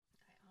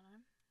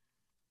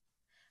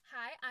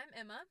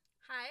Emma.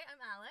 Hi, I'm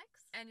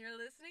Alex. And you're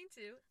listening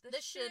to the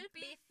Should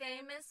Be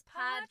Famous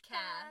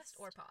podcast.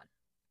 Or pod.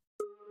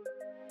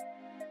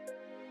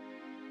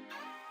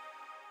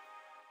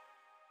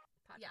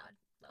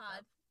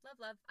 Pod.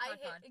 Love.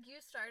 Pod.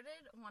 You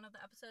started one of the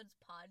episodes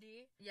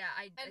poddy. Yeah,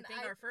 I think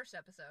our first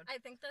episode.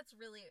 I think that's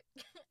really...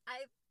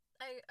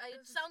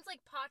 it sounds like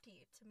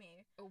potty to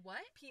me.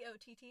 What?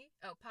 P-O-T-T.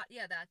 Oh, pot.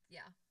 Yeah, that,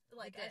 yeah.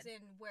 Like, as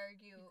in where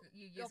you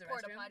use the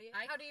porta restroom? potty.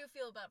 How do you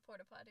feel about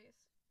porta potties?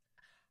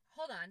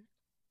 Hold on.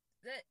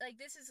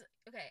 This is...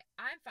 Okay,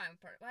 I'm fine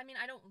with porta... I mean,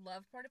 I don't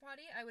love porta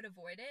potty. I would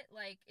avoid it.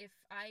 Like, if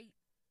I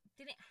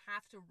didn't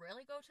have to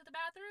really go to the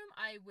bathroom,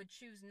 I would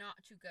choose not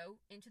to go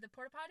into the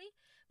porta potty.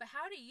 But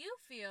how do you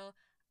feel?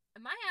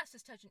 My ass is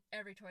touching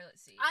every toilet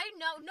seat. I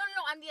know. No.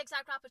 I'm the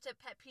exact opposite.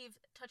 Pet peeve,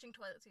 touching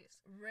toilet seats.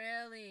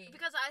 Really?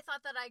 Because I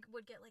thought that I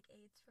would get, like,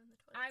 AIDS from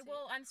the toilet seat.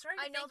 I'm starting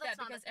to think that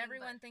because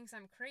everyone thinks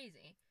I'm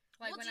crazy.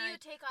 Like, well, do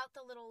you take out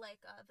the little,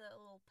 the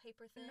little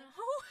paper thing? No.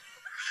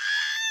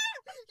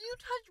 You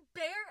touch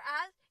bare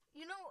ass.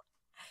 You know...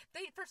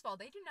 First of all,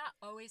 they do not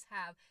always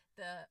have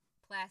the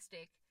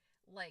plastic,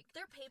 like...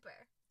 They're paper.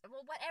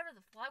 Well, whatever the...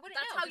 Well, I wouldn't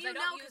know. That's how you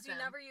know, because you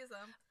never use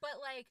them. But,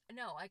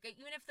 no,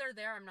 even if they're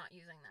there, I'm not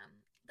using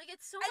them. Like,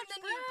 it's so much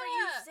fun. But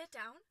you sit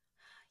down?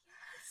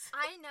 Yes.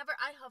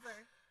 I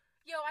hover.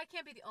 Yo, I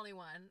can't be the only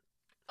one.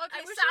 Okay,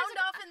 sound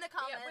off in the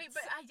comments. Yeah, wait,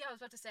 but I was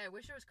about to say, I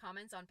wish there was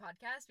comments on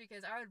podcasts,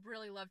 because I would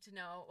really love to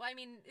know. Well, I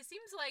mean, it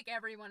seems like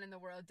everyone in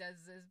the world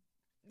uses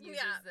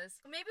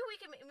this. Maybe we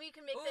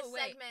can make this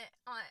segment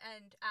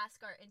and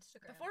ask our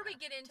Instagram. Before we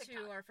get into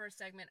TikTok. Our first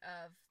segment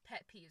of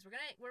pet peeves,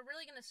 we're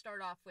really gonna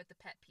start off with the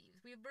pet peeves.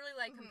 We really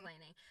like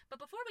complaining.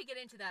 But before we get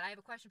into that, I have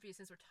a question for you,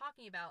 since we're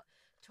talking about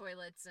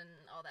toilets and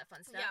all that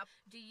fun stuff. Yeah.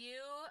 Do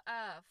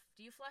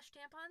you flush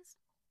tampons?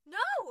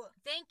 No.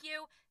 Thank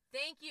you.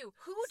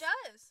 Who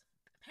does?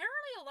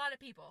 Apparently a lot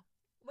of people.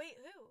 Wait,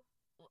 who?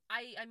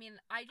 I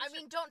mean,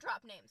 don't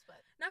drop names,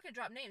 but not gonna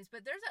drop names,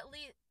 but there's at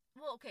least.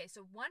 Well, okay,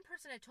 so one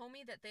person had told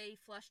me that they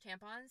flush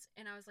tampons,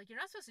 and I was like,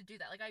 you're not supposed to do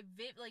that. Like,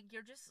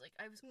 you're just, like,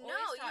 I was always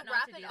taught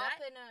not to do that. No, you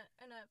wrap it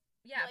up in a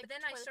yeah, like, but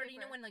then I started,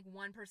 paper. When,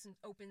 one person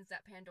opens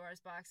that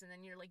Pandora's box, and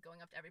then you're, going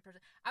up to every person.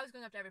 I was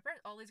going up to every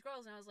person, all these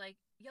girls, and I was like,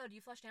 yo, do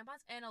you flush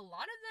tampons? And a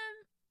lot of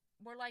them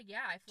were like,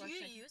 yeah, I flush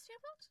tampons. Do you use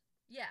tampons?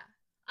 Yeah.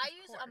 I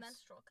use a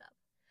menstrual cup.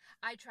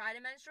 I tried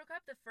a menstrual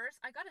cup.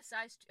 I got a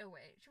size... Oh,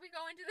 wait. Should we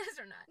go into this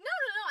or not? No,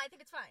 I think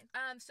it's fine.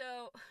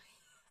 So...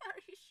 Are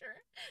you sure?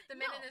 The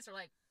men in this are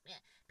like,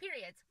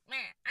 periods.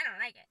 I don't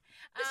like it.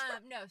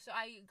 No, so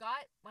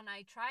when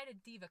I tried a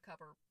Diva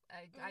cup,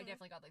 I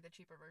definitely got, the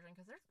cheaper version,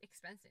 because they're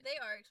expensive. They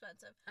are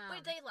expensive.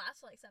 But they last,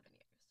 7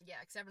 years.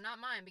 Yeah, except for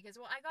not mine, because,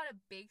 I got a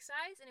big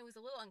size, and it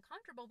was a little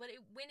uncomfortable, but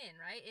it went in,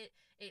 right?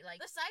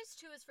 The size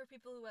 2 is for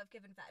people who have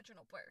given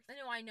vaginal birth. I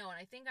know, and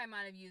I think I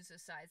might have used a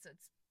size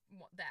that's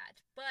that.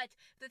 But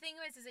the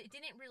thing is it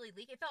didn't really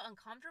leak. It felt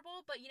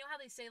uncomfortable, but you know how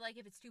they say,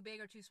 if it's too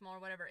big or too small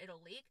or whatever, it'll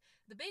leak?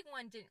 The big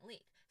one didn't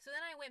leak. So then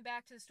I went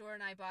back to the store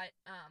and I bought,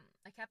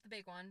 I kept the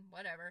big one,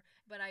 whatever,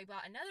 but I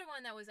bought another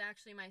one that was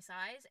actually my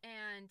size,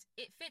 and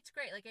it fits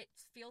great. It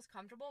feels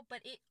comfortable,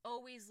 but it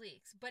always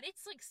leaks. But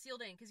it's,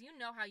 sealed in, because you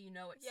know how you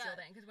know it's sealed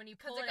in, because when you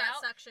pull it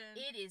out, suction.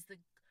 It is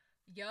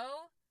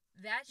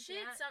that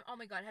shit, oh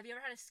my god, have you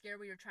ever had a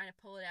scare where you're trying to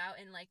pull it out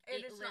and,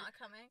 it is not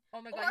coming? Oh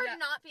my god, or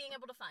not being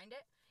able to find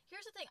it?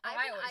 Here's the thing.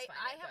 I always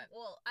find it.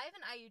 I have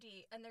an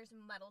IUD, and there's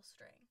metal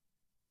string.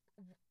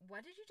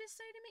 What did you just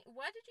say to me?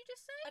 What did you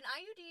just say? An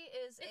IUD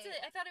is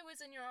I thought it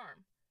was in your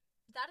arm.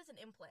 That is an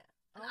implant.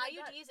 An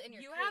IUD is in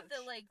your You cooch. have the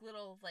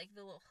little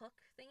hook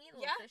thingy,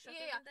 fish hook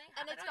thing.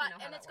 And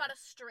it's got a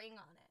string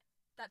on it.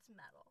 That's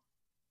metal.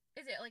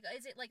 Is it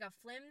like a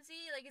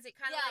flimsy? Is it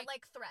kind of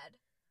like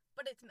thread,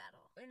 but it's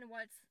metal. And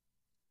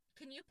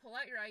can you pull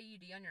out your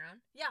IUD on your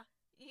own? Yeah.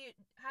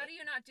 How do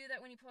you not do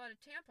that when you pull out a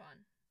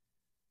tampon?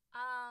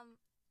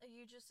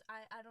 You just,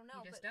 I don't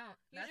know. You just don't.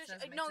 You that just,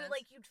 doesn't make no, sense.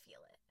 you'd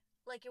feel it.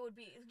 It would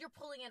be, you're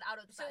pulling it out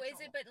of the So vaginal.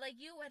 is it, but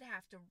you would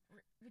have to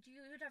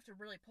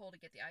really pull to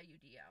get the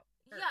IUD out.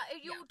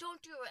 Don't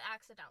do it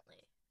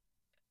accidentally.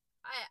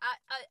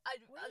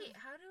 Wait,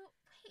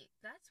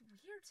 that's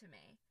weird to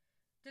me.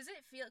 Does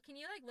it feel, can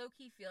you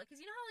low-key feel it? Because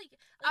you know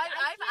how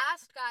I've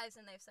asked guys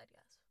and they've said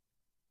yes.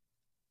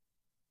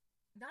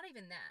 Not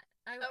even that.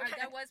 Okay.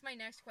 That was my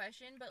next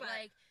question, but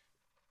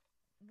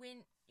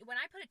when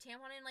I put a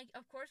tampon in,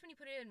 of course when you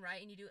put it in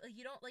right and you do it,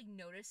 you don't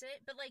notice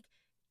it, but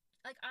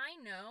I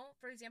know,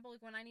 for example,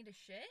 when I need to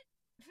shit,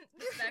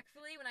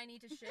 respectfully, when I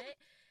need to shit,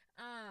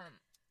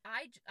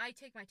 I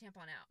take my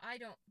tampon out. I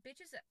don't,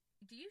 bitches,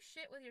 do you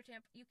shit with your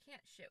tampon? You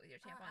can't shit with your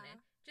tampon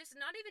in. Just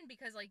not even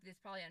because it's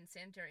probably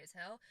unsanitary as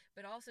hell,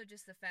 but also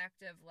just the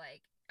fact of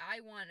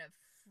I want a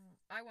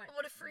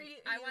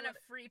free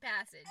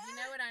passage. You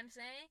know what I'm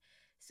saying?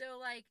 So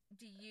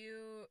do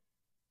you?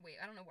 Wait,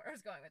 I don't know where I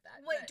was going with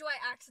that. Wait, do I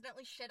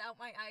accidentally shit out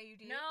my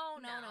IUD? No,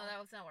 that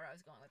was not where I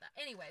was going with that.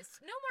 Anyways,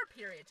 no more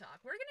period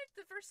talk. We're gonna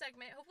do the first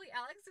segment. Hopefully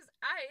Alex's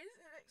eyes.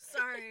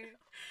 Sorry.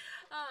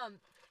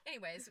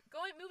 Anyways,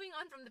 moving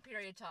on from the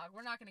period talk.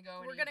 We're not gonna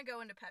go. We're gonna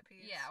go into pet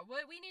peeves. Yeah,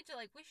 we need to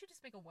we should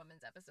just make a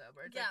women's episode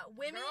where it's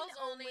women girls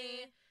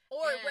only,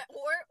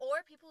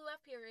 or people who have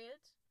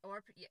periods.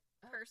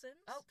 Person.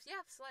 Oh, yeah,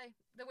 slay.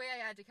 The way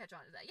I had to catch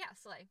on to that. Yeah,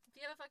 slay. If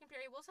you have a fucking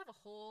period, we'll just have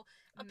a whole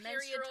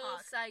period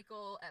menstrual talk.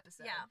 cycle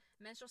episode. Yeah.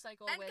 Menstrual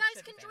cycle. And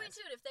guys can join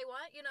too if they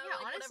want, yeah,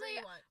 whatever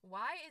honestly, you want.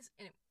 Why is...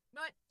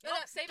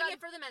 saving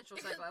it for the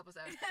menstrual cycle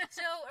episode.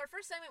 So, our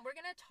first segment, we're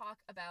going to talk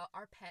about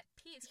our pet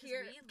peeves.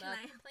 Because we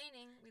love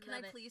complaining. Can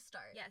I please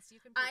start? Yes,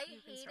 you can. I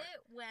hate it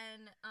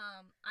when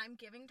I'm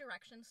giving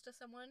directions to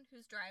someone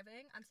who's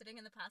driving. I'm sitting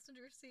in the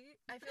passenger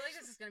seat. I feel like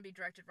this is going to be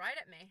directed right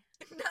at me.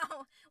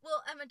 No.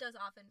 Well, Emma does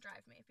often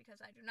drive me because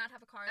I do not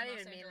have a car in Los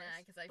Angeles. I didn't mean that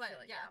because I feel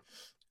like, yeah.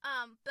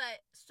 But,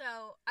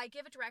 so, I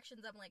give it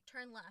directions. I'm like,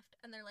 turn left.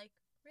 And they're like,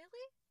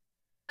 really?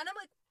 And I'm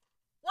like,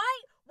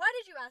 why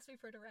did you ask me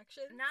for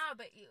directions? No,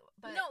 but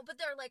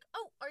they're like,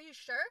 oh, are you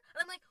sure?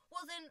 And I'm like,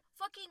 well then,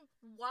 fucking,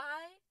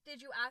 why did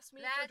you ask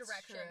me for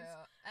directions?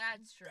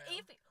 That's true.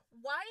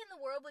 Why in the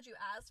world would you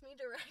ask me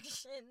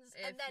directions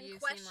and then question me?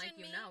 If you seem like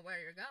you know where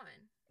you're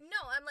going. No,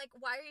 I'm like,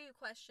 why are you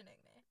questioning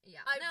me?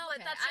 Yeah. But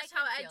that's just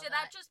how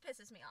that just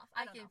pisses me off.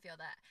 I can feel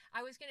that.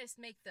 I was gonna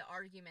make the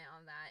argument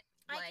on that.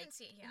 I can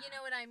see, yeah. You know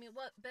what I mean?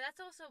 Well, but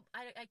that's also,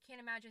 I can't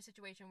imagine a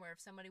situation where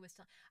if somebody was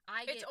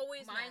it's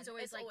always mine's men.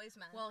 always it's always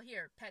men. Well,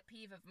 here, pet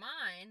peeve of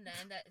mine,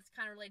 then, that is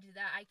kind of related to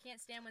that. I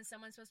can't stand when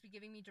someone's supposed to be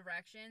giving me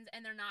directions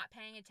and they're not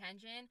paying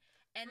attention.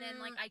 And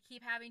then, I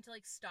keep having to,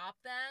 stop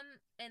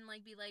them and,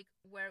 be like,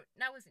 where...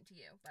 That wasn't to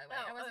you, by the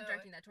way. I wasn't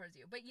directing that towards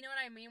you. But you know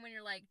what I mean? When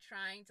you're,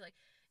 trying to,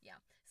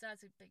 yeah. So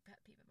that's a big pet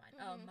peeve of mine.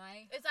 Mm-hmm. Oh,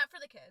 my... Is that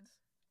for the kids?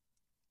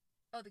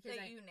 Oh, the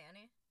kids... That you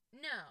nanny?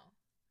 No.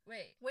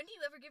 Wait. When do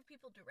you ever give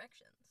people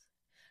directions?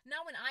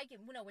 Not when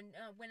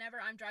whenever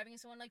I'm driving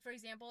someone, for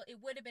example,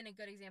 it would have been a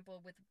good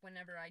example with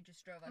whenever I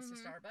just drove us to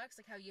Starbucks,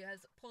 how you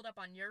has pulled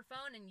up on your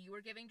phone and you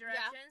were giving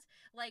directions.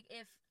 Yeah.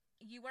 If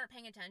you weren't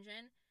paying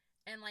attention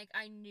and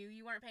I knew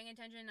you weren't paying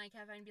attention, and I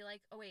kept on be like,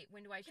 oh wait,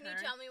 when do I turn? Can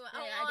you tell me what?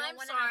 I'm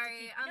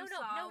sorry. No,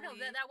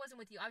 that wasn't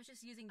with you. I was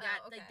just using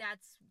that. Okay.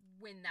 That's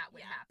when that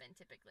would happen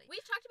typically.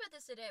 We've talked about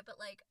this today, but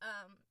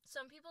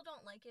some people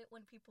don't like it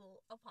when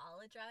people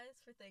apologize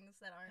for things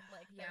that aren't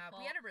their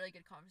fault. We had a really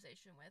good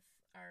conversation with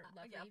our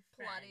lovely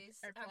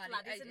Pilates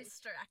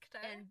instructor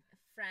and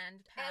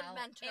friend, pal,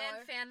 and mentor,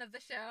 and fan of the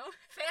show,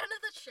 fan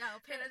of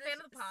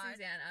the pod,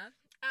 Susanna,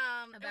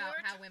 about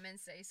how women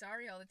say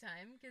sorry all the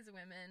time because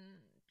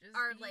women just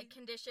are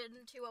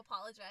conditioned to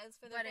apologize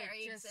for their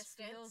very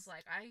existence.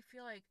 I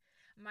feel like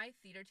my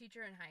theater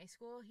teacher in high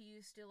school, he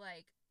used to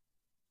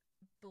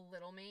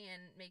belittle me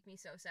and make me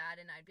so sad,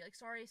 and I'd be like,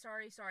 sorry.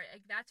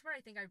 That's where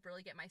I think I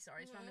really get my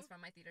sorries from, is from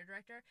my theater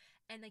director.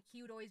 And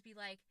he would always be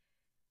like,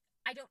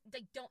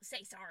 don't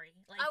say sorry.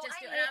 And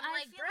I'm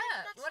like,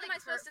 bruh, what am I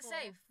supposed to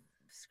say?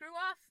 Screw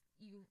off,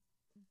 you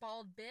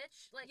bald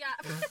bitch. Yeah.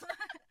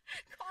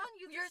 Calling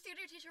you. Your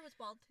theater teacher was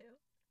bald too.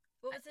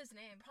 What was his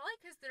name? Probably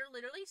because they're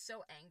literally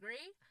so angry.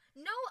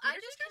 No, I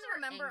just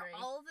remember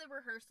all the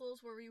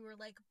rehearsals where we were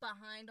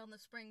behind on the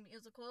spring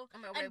musical. Oh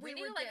my God, and we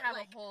would have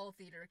a whole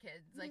theater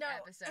kids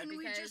episode. And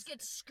we just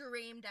get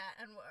screamed at,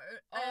 and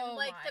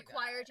the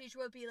choir teacher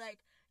would be like,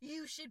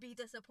 you should be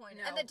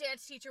disappointed. No. And the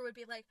dance teacher would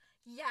be like,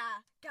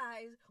 yeah,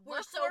 guys,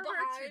 we're so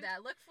behind.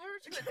 Look forward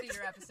to a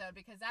theater episode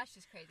because that's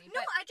just crazy. No,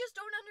 I just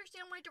don't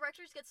understand why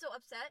directors get so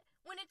upset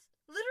when it's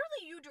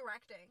literally you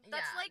directing.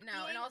 That's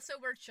and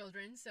also we're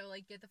children, so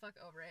get the fuck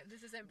over it.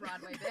 This isn't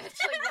Broadway, bitch.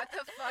 What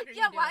the fuck are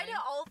you doing? Why do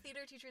all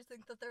theater teachers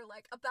think that they're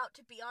about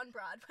to be on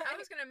Broadway? I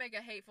was gonna make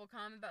a hateful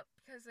comment about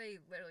because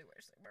they literally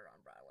wish they were on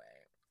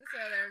Broadway. So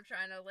they're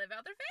trying to live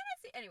out their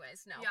fantasy.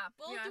 Anyways, no. Yeah,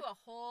 we'll do a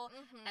whole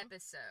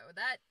episode.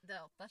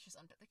 That's just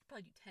they could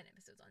probably do 10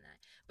 episodes on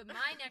that. But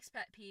my next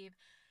pet peeve,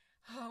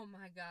 oh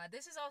my God,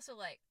 this is also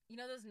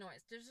those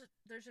noises.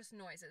 There's just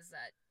noises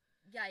that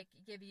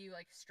give you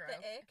stroke.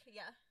 The ick,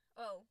 yeah.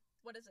 Oh,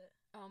 what is it?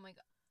 Oh my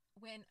God,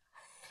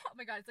 oh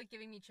my God, it's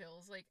giving me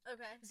chills.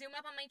 Okay, zoom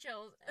up on my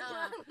chills.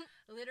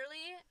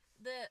 Literally,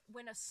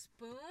 when a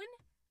spoon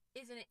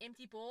is in an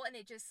empty bowl and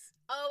it just...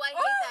 Oh, I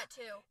hate that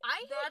too.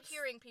 I hate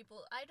hearing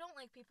people... I don't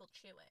like people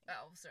chewing.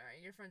 Oh, sorry.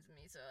 You're friends with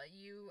me, so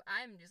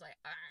I'm just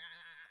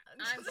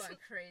I'm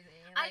going crazy.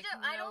 I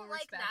don't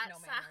like that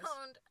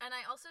sound, and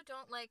I also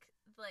don't like...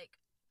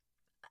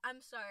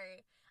 I'm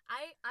sorry.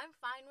 I'm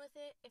fine with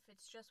it if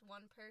it's just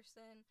one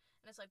person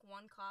and it's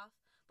one cough.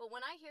 But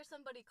when I hear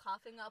somebody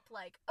coughing up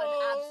an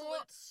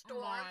absolute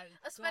storm,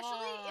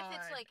 especially if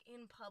it's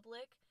in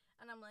public,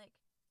 and I'm like...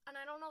 And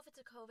I don't know if it's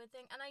a COVID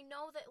thing, and I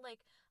know that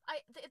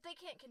they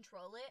can't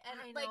control it,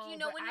 and when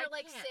you're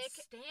sick,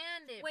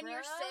 stand it, when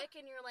you're sick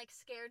and you're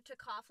scared to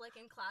cough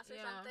in class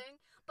or something.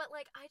 But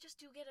I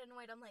just do get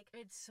annoyed. I'm like,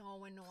 it's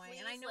so annoying,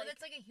 and I know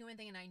that's a human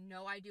thing, and I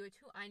know I do it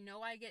too. I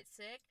know I get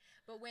sick,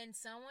 but when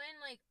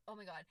someone oh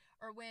my God,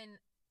 or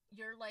when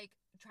you're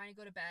trying to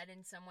go to bed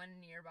and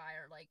someone nearby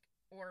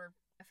or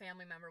a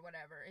family member,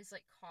 whatever, is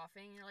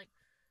coughing, you're like,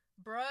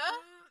 bruh.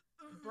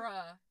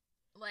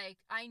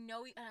 I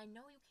know you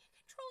can't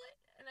control it,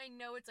 and I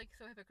know it's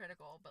so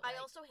hypocritical, but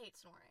I also hate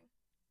snoring.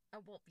 Oh,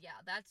 well, yeah,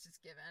 that's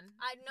just given.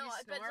 I know,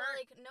 but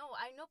like, no,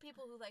 I know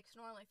people who like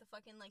snore like the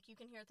fucking, like, you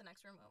can hear it the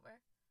next room over.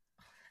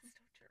 Oh, that's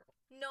so true.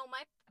 No,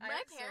 my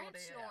parents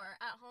snore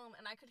at home,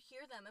 and I could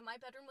hear them, and my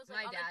bedroom was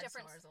like my on dad a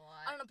different, snores a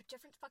lot. on a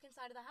different fucking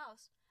side of the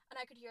house, and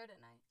I could hear it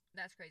at night.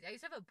 That's crazy. I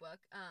used to have a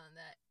book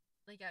that,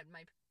 like,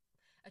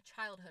 a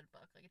childhood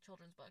book, like a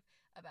children's book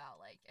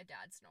about like a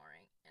dad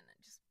snoring, and it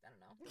just, I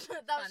don't know.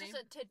 That was just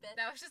a tidbit.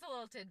 That was just a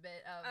little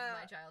tidbit of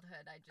my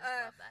childhood. I just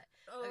love that.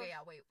 Okay,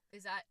 yeah. Wait,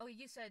 is that? Oh,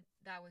 you said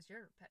that was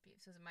your pet peeve.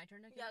 So is it my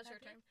turn to give? Yeah, it's your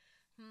turn.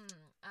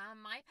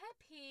 My pet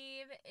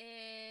peeve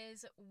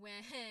is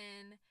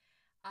when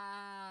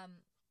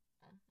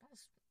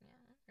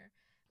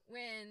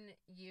when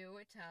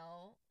you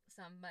tell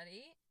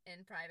somebody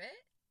in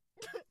private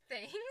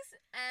things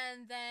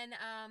and then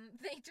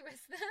they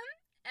twist them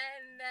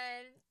and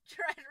then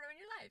try to ruin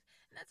your life.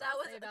 And that's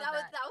all I'll say about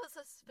that. That was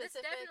a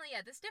specific.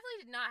 This definitely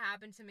did not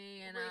happen to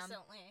me. And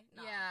recently,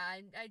 no.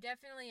 Yeah, I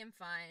definitely am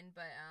fine,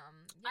 but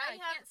I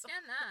can't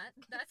stand that.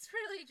 That's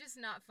really just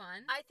not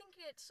fun. I think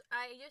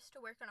I used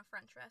to work in a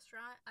French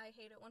restaurant. I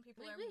hate it when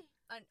people are.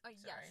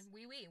 Sorry,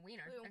 wiener.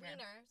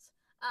 Wieners.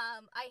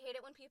 I hate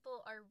it when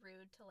people are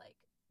rude to like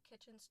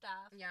kitchen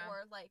staff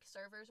or like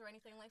servers or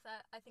anything like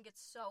that. I think it's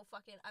so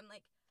fucking. I'm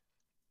like.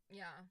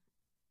 Yeah.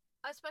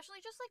 Especially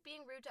just, like,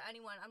 being rude to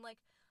anyone. I'm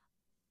like,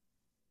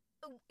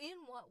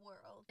 in what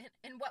world?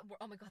 In what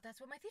world? Oh, my God,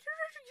 that's what my theater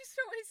director used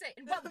to always say.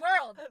 In what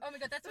world? Oh, my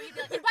God, that's what he'd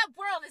be like. In what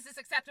world is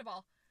this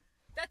acceptable?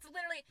 That's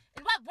literally,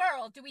 in what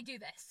world do we do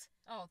this?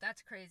 Oh,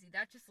 that's crazy.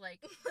 That just,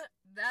 like,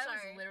 that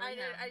Sorry, was literally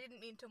I didn't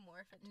mean to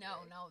morph it.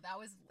 No, that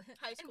was,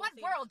 high school in what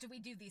world do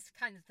we do these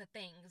kinds of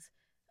things?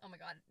 Oh,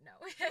 my God, no.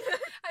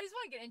 I just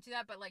want to get into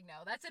that, but, like,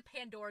 no. That's a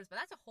Pandora's, but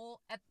that's a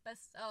whole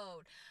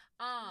episode.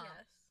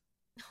 Yes.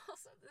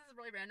 Also, this is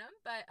really random,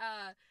 but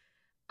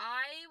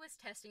I was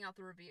testing out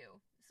the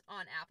review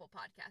on Apple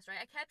Podcast,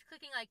 right? I kept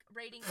clicking like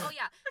rating. Oh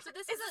yeah, so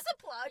this is this a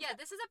plug? Yeah,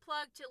 this is a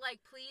plug to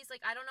like please,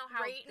 like I don't know how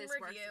rate this and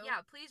works. Review.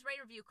 Yeah, please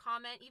rate, review,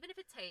 comment, even if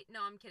it's hate.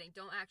 No, I'm kidding.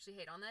 Don't actually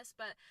hate on this,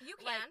 but you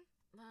can.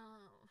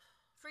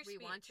 Free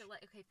speech. We want to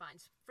like okay, fine,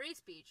 free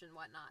speech and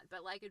whatnot.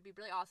 But like it'd be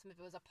really awesome if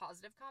it was a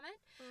positive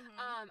comment.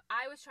 Mm-hmm.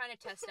 I was trying to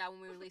test out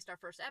when we released our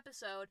first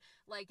episode,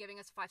 like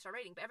giving us a 5-star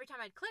rating. But every time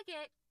I'd click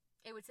it,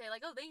 it would say, like,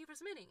 oh, thank you for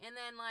submitting. And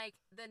then, like,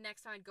 the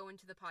next time I'd go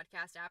into the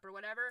podcast app or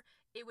whatever,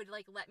 it would,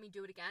 like, let me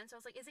do it again. So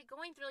I was like, is it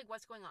going through, like,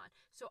 what's going on?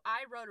 So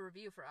I wrote a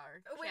review for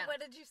our Wait, channel.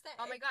 what did you say?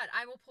 Oh, my God.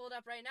 I will pull it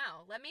up right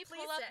now. Let me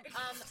pull up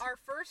our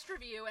first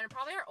review, and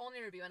probably our only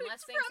review,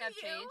 unless things have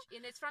changed.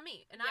 And it's from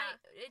me. And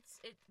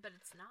but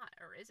it's not.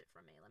 Or is it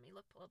from me? Let me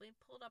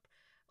pull it up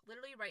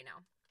literally right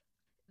now.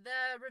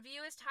 The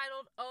review is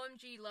titled,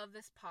 OMG, Love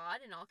This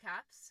Pod, in all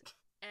caps.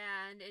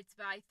 And it's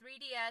by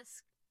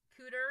 3DS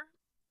Cooter.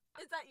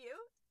 Is that you?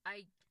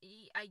 I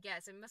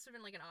guess. It must have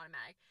been like an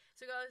automatic.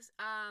 So it goes,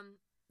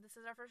 this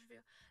is our first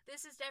review.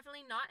 This is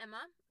definitely not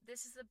Emma.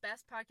 This is the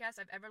best podcast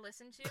I've ever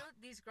listened to.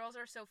 These girls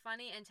are so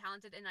funny and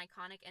talented and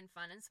iconic and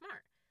fun and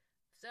smart.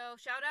 So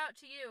shout out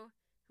to you,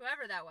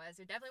 whoever that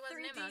was. It definitely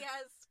wasn't Emma.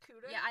 3DS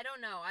Cooter? Yeah, I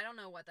don't know. I don't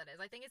know what that is.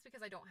 I think it's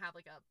because I don't have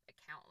like a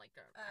account. Like,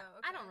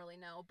 okay. I don't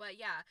really know. But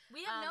yeah.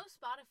 We have no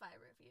Spotify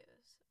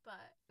reviews.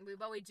 But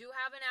we do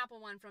have an Apple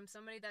one from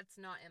somebody that's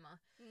not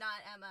Emma. Not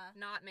Emma.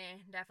 Not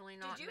me.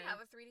 Definitely not me. Did you have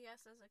a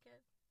 3DS as a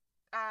kid?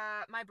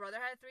 My brother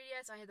had a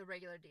 3DS. I had the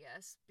regular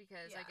DS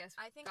because I guess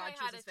I think God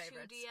I had a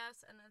favorites.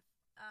 2DS and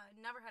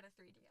never had a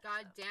 3DS.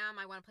 God damn,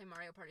 I want to play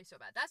Mario Party so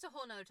bad. That's a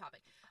whole nother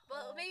topic.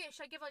 But maybe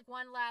should I give like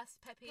one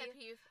last pet peeve?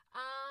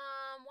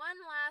 One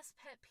last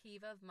pet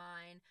peeve of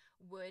mine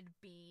would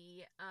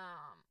be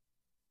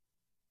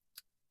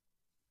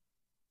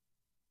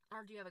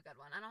or do you have a good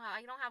one? I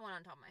don't have one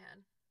on top of my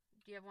head.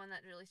 Do you have one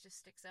that really just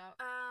sticks out?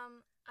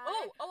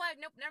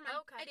 Nope, never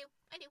mind. Okay. I do.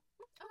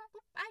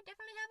 Okay. I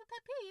definitely have a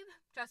pet peeve.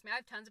 Trust me, I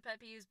have tons of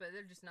pet peeves, but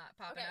they're just not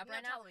popping up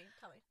right now.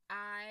 Tell me.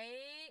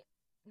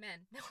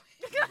 Men. No.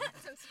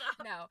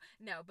 Stop.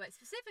 No, but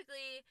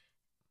specifically,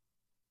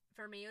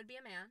 for me, it would be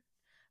a man.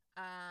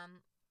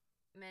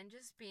 Men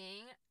just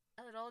being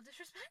a little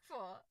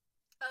disrespectful.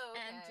 Oh,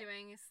 okay. And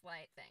doing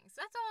slight things.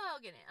 That's all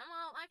I'll get in.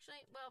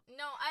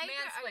 No, I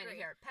mansplaining agree.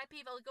 here. Pet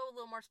peeve, I'll go a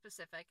little more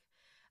specific.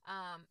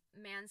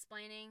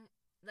 Mansplaining,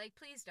 like,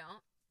 please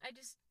don't.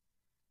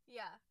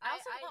 Yeah.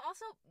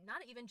 Also,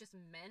 not even just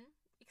men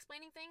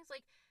explaining things,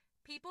 like,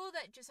 people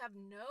that just have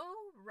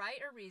no right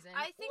or reason.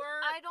 I think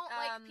I don't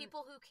like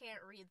people who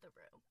can't read the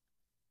room.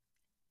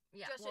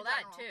 Yeah, just well,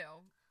 that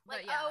too.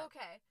 Like, but yeah,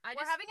 okay.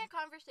 We're having a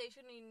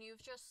conversation and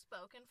you've just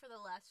spoken for the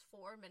last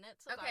 4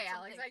 minutes about okay,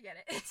 something. Alex, I get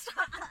it.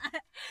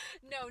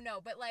 No,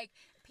 but, like,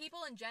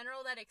 people in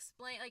general that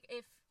explain, like,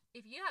 if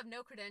you have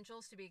no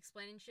credentials to be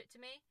explaining shit to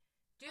me,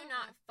 do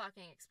not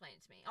fucking explain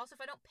it to me. Also,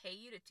 if I don't pay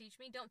you to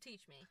teach me, don't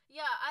teach me.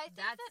 Yeah, I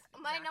think that's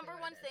my number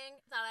one thing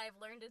that I've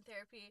learned in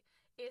therapy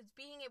is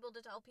being able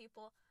to tell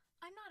people,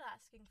 I'm not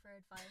asking for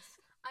advice.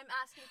 I'm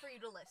asking for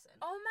you to listen.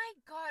 Oh my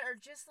God, or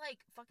just,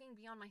 like, fucking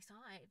be on my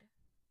side.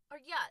 Or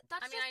yeah,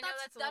 that's I know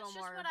that's just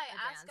more what I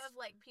advanced. ask of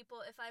like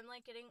people if I'm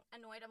like getting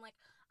annoyed. I'm like,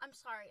 I'm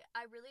sorry,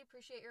 I really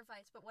appreciate your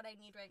advice, but what I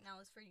need right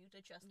now is for you to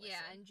just listen.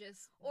 Yeah, and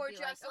just or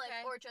be just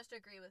okay. or just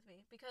agree with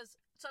me, because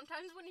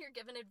sometimes when you're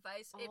given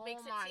advice, it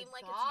makes it seem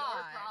like God. it's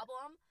your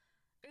problem.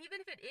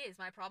 Even if it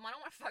is my problem, I don't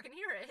want to fucking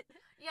hear it.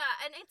 Yeah,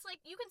 and it's like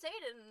you can say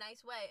it in a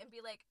nice way and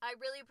be like, I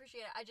really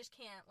appreciate it. I just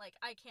can't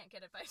I can't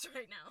get advice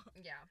right now.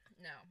 Yeah,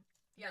 no.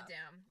 Yeah. But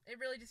damn, it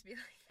really just be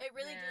like. It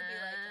really do be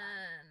like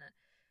that.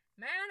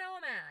 Man, oh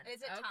man.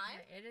 Is it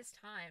time? It is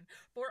time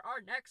for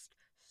our next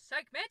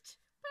segment.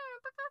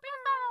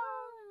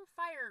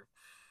 Fire.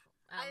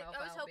 I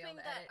was hoping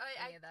that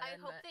I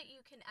hope that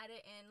you can edit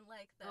in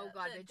like the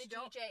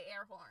DJ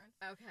air horn.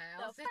 Okay,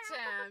 I'll sit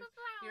down.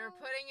 You're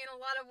putting in a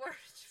lot of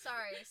work.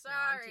 Sorry.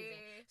 No,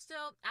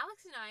 still,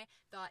 Alex and I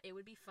thought it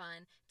would be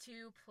fun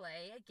to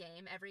play a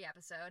game every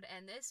episode,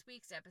 and this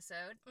week's game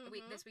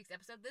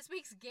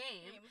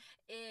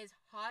is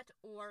Hot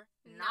or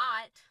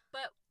Not,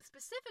 but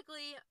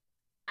specifically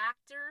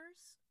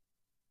actors.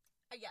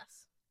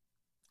 Yes.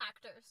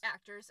 Actors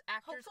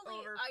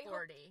Hopefully, over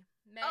 40.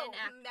 Men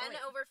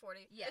over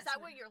 40. Yes. Is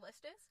that what your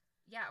list is?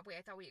 Yeah, wait,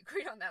 I thought we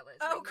agreed on that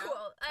list. Oh, Wait, cool.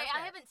 No?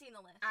 I haven't seen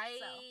the list.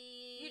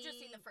 You just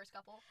seen the first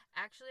couple?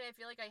 Actually, I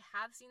feel like I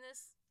have seen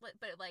this, but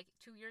like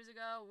 2 years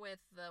ago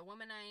with the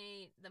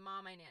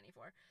mom I nanny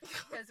for.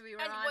 Because we were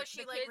and was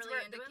she like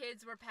really into the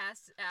kids were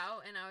passed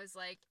out, and I was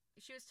like,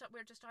 we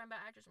were just talking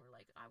about actors, and we were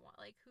like, I want,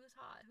 like, who's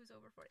hot, who's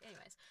over 40.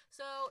 Anyways,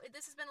 so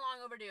this has been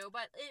long overdue,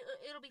 but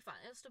it'll be fun.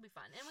 It'll still be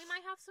fun, and we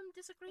might have some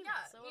disagreements.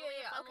 Yeah, so it'll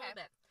be fun okay. A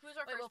little bit. Who's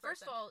our first person?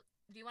 First of all,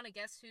 do you want to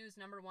guess who's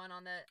number one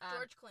on the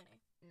George Clooney?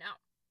 No.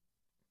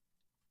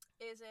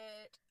 Is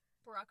it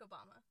Barack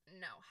Obama?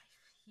 No,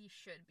 he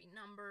should be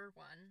number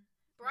one.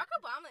 Barack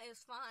Obama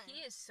is fine.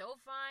 He is so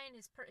fine.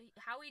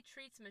 How he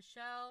treats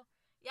Michelle.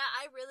 Yeah,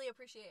 I really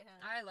appreciate him.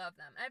 I love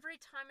them. Every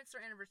time it's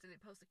their anniversary, they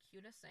post the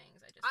cutest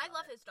things. I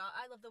love his dog.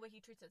 I love the way he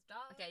treats his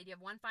dog. Okay, do you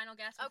have one final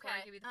guess before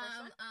I give you the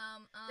first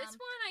one? This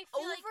one, I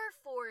feel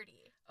over 40.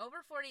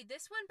 Over 40.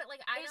 This one, but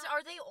like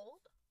are they old?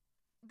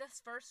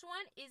 This first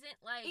one isn't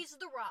like. He's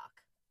The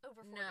Rock.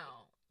 Over 40.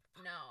 No.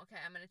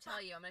 Okay, I'm gonna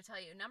tell you.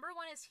 Number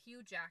one is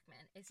Hugh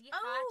Jackman. Is he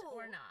hot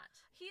or not?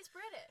 He's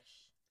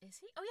British. Is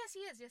he? Oh, yes,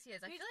 he is. Yes, he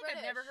is. I feel British. like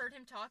I've never heard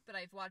him talk, but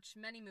I've watched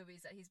many movies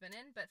that he's been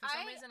in. But for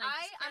some reason,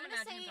 I just can't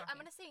imagine him talking. I'm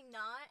gonna say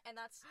not,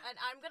 and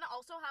I'm gonna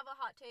also have a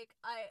hot take.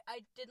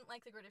 I didn't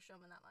like The Greatest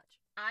Showman that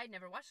much. I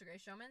never watched The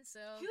Greatest Showman,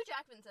 so Hugh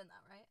Jackman's in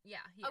that, right?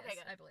 Yeah, he is.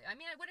 Good. I believe. I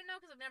mean, I wouldn't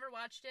know because I've never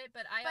watched it,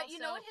 but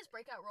you know what his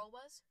breakout role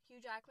was?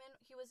 Hugh Jackman.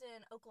 He was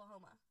in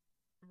Oklahoma.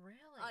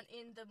 Really?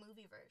 In the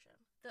movie version.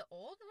 The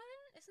old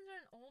one? Isn't there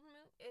an old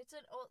movie? It's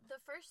an old.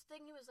 The first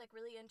thing he was like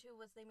really into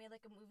was they made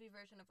like a movie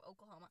version of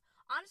Oklahoma.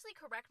 Honestly,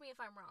 correct me if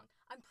I'm wrong.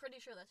 I'm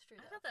pretty sure that's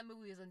true. I thought that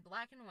movie was in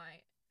black and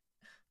white.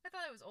 I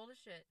thought it was old as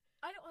shit.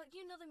 I don't.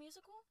 You know the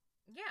musical?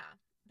 Yeah,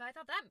 but I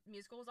thought that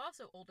musical was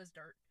also old as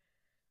dirt.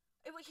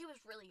 He was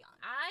really young.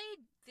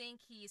 I think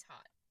he's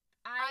hot.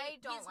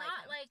 I don't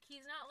like him.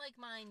 He's not like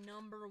my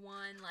number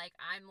one. Like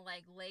I'm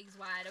like legs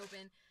wide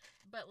open,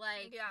 but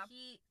like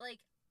he like.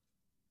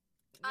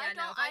 Yeah,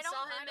 if I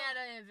saw him at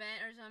an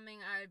event or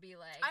something, I would be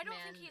like, I don't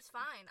think he's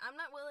fine. I'm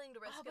not willing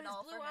to risk it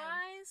all for him. Blue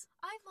eyes?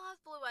 I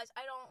love blue eyes.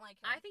 I don't like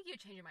him. I think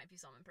you'd change your mind if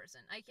you saw him in person.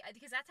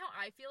 Because that's how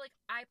I feel. Like,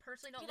 I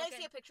personally don't Can I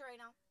see a picture right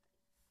now?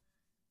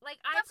 Like,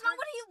 that's not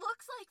what he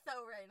looks like,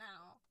 though, right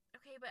now.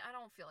 Okay, but I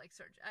don't feel like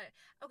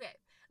okay,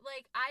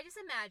 like, I just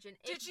imagine.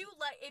 If you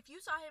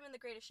saw him in The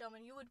Greatest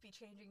Showman, you would be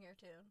changing your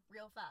tune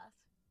real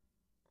fast.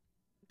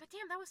 But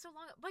damn, that was so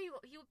long.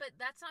 But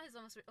that's not his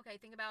almost. Okay,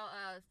 think about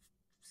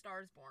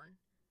Stars Born.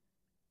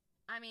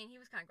 I mean,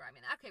 he was kind of grimy.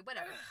 Okay,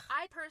 whatever.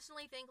 I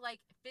personally think, I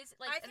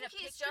think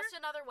he's just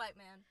another white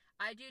man.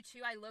 I do too.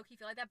 I low-key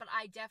feel like that, but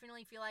I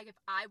definitely feel like if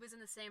I was in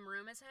the same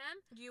room as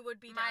him, you would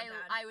be bad.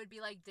 I would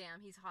be like,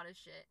 damn, he's hot as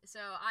shit. So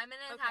I'm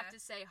gonna have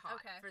to say hot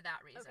for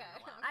that reason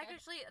alone.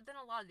 Actually, then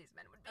a lot of these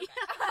men would be.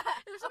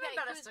 There's something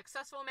about a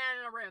successful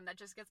man in a room that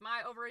just gets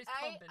my ovaries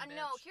pumping.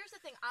 No, here's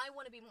the thing. I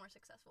want to be more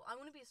successful. I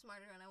want to be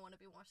smarter, and I want to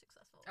be more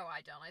successful. Oh,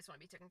 I don't. I just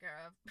want to be taken care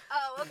of.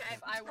 Oh, okay.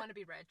 I want to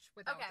be rich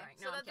without trying.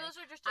 No, so those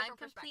are just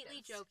different perspectives. I'm completely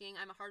joking.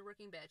 I'm a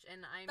hardworking bitch,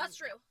 and I'm. That's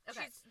true.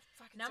 Okay. She's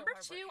fucking Number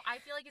so 2, I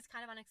feel like it's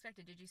kind of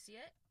unexpected. Did you see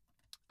it?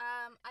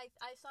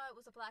 I saw it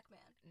was a black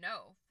man.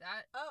 No,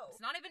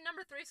 it's not even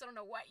number 3, so I don't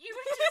know what you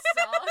just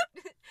saw.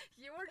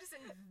 You were just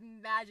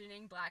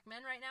imagining black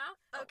men right now.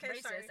 Okay,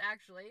 racist, sorry.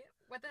 Actually.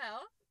 What the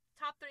hell?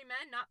 Top 3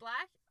 men, not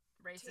black?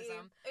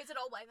 Racism. Is it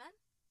all white men?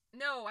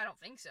 No, I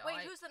don't think so. Wait,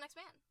 who's the next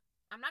man?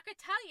 I'm not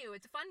gonna tell you.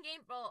 It's a fun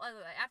game. Well,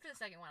 after the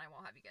second one, I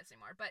won't have you guess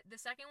anymore. But the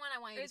second one,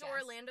 I want you to guess. Is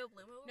Orlando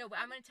Bloom? No,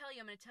 but I'm gonna tell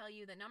you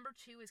that number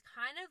 2 is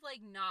kind of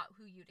like not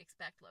who you'd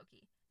expect,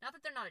 Loki. Not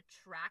that they're not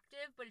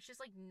attractive, but it's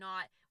just like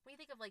not. When you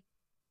think of like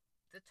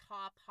the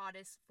top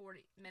hottest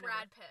 40 men.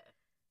 Brad Pitt.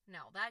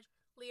 No, that.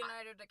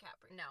 Leonardo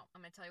DiCaprio. No, I'm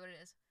gonna tell you what it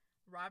is.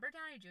 Robert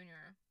Downey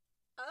Jr.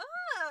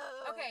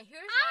 Oh. Okay,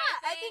 here's my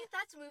thing. I think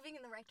that's moving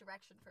in the right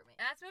direction for me.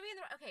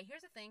 Okay,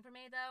 here's the thing for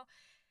me though.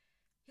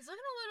 He's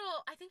looking a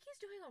little. I think he's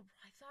doing a.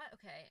 I thought.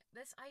 Okay,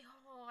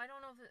 I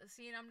don't know if.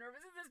 See, and I'm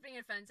nervous of this being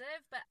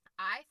offensive, but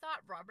I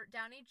thought Robert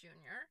Downey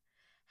Jr.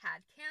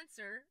 had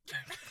cancer.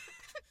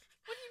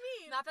 What do you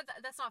mean? Not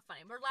that's not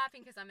funny. We're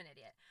laughing because I'm an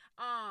idiot.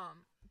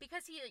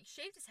 Because he like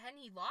shaved his head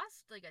and he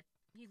lost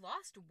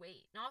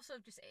weight and also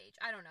just age.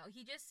 I don't know.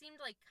 He just seemed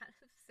like kind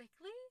of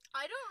sickly.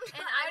 I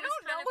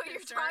don't know what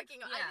you're talking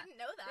about. Yeah. I didn't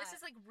know that. This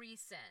is like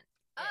recent.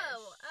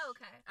 Oh,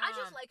 okay. I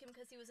just like him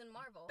because he was in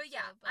Marvel. But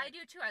yeah, I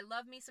do too. I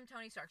love me some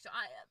Tony Stark. So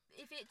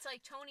if it's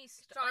like Tony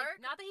Stark,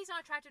 not that he's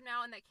not attractive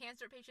now and that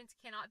cancer patients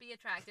cannot be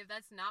attractive.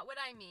 That's not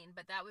what I mean.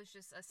 But that was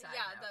just a side note.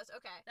 Yeah, that's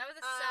okay. That was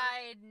a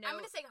side note. I'm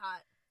gonna say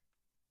hot.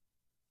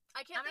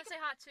 I'm gonna say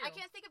hot too. I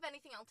can't think of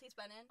anything else he's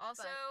been in.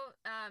 Also,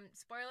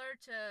 spoiler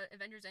to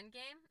Avengers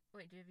Endgame.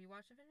 Wait, have you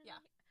watched Avengers? Yeah.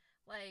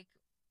 Like,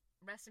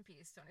 rest in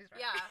peace, Tony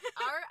Stark. Yeah,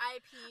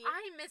 R.I.P.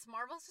 I miss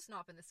Marvel's just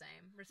not been the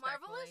same.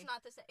 Marvel is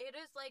not the same. It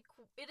is like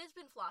it has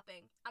been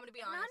flopping. I'm gonna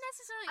be honest. Not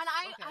necessarily.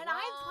 And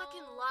I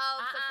fucking love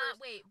the first.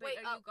 Wait,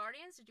 are you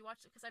Guardians? Did you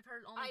watch it? Because I've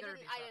heard only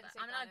good reviews about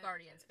that. I'm not a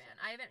Guardians fan.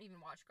 I haven't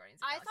even watched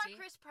Guardians of the Galaxy. I thought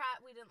Chris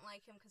Pratt. We didn't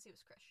like him because he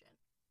was Christian.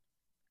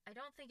 I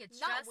don't think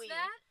it's not just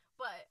that.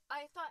 But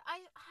I thought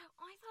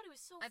it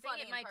was so funny. I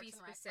think it might be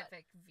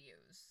specific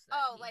views.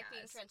 Like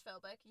being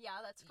transphobic.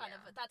 Yeah, that's kind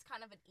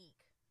of an eek.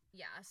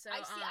 Yeah, so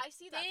I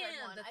see that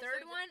third one. The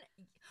third one.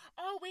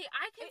 Oh wait,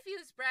 I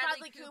confused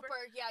Bradley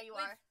Cooper. Yeah, you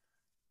are.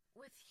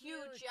 With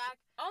Hugh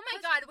Jack. Oh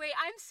my God! Wait,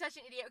 I'm such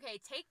an idiot.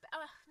 Okay,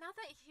 not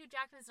that Hugh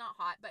Jackman's not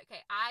hot, but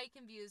okay, I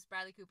confused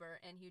Bradley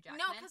Cooper and Hugh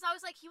Jackman. No, because I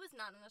was like, he was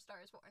not in A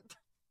Star Is Born.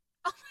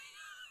 Oh.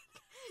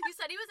 You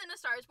said he was in A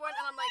Star Is Born,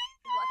 and I'm like,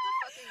 what the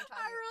fuck are you talking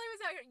about? I really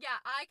was out here. Yeah,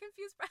 I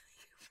confused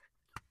Bradley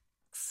Cooper.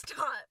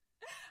 Stop.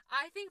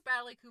 I think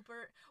Bradley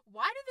Cooper.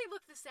 Why do they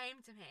look the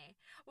same to me?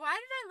 Why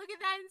did I look at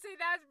that and say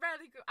that's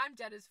Bradley Cooper? I'm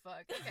dead as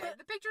fuck. Okay,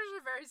 the pictures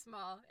are very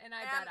small, and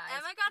I bad eyes.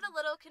 Emma got a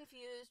little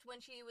confused when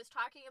she was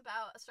talking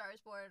about A Star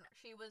Is Born.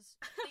 She was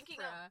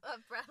thinking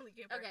of Bradley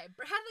Cooper. Okay,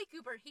 Bradley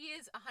Cooper. He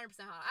is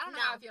 100% hot. I don't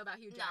know how I feel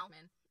about Hugh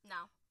Jackman.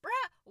 No.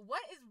 Bruh,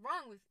 what is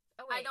wrong with?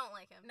 Oh wait, I don't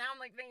like him. Now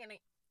I'm like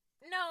thinking.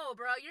 No,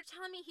 bro, you're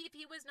telling me if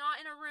he was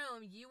not in a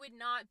room, you would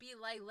not be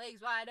like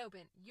legs wide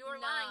open. You're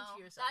lying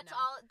to yourself. That's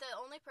all. The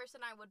only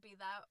person I would be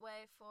that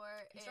way for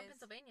is from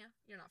Pennsylvania.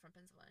 You're not from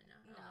Pennsylvania.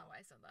 I don't know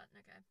why I said that.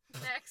 Okay.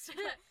 Next.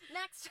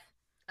 Next.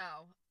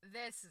 Oh,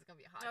 this is gonna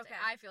be a hot. Okay.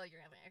 Day. I feel like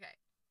you're gonna think. Okay.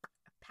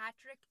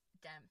 Patrick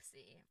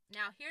Dempsey.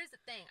 Now here's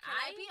the thing. Can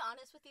I be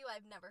honest with you?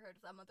 I've never heard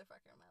of that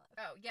motherfucker in my life.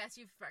 Oh yes,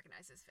 you've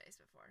recognized his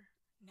face before.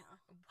 No.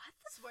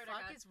 What the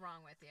fuck is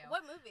wrong with you?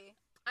 What movie?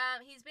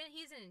 He's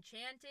in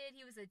Enchanted.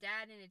 He was the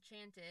dad in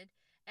Enchanted,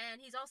 and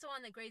he's also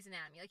on the Grey's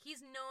Anatomy. Like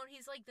he's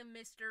like the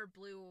Mr.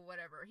 Blue or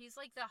whatever. He's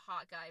like the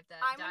hot guy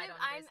that died on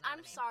Grey's Anatomy.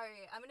 I'm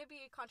sorry. I'm gonna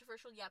be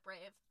controversial yet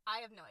brave.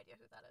 I have no idea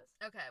who that is.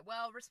 Okay,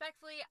 well,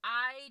 respectfully,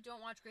 I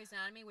don't watch Grey's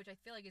Anatomy, which I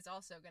feel like is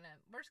also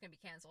we're just gonna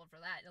be canceled for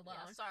that alone.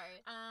 Yeah, sorry.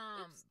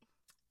 Oops.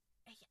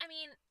 I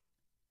mean.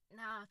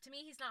 No, to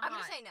me he's not hot. I'm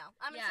gonna say no.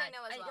 I'm gonna say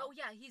no as well. Oh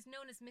yeah, he's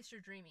known as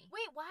Mr. Dreamy.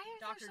 Wait, why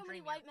are there so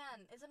many white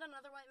men? Is it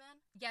another white man?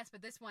 Yes,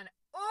 but this one.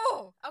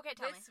 Oh! Okay,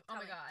 tell me. Oh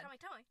my God.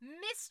 Tell me.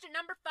 Mr.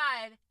 number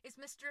 5 is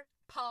Mr.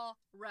 Paul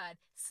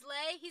Rudd.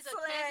 Slay. He's a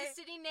Kansas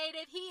City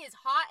native. He is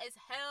hot as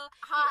hell.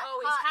 He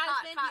always has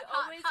been. He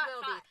always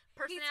will be.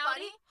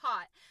 Personality,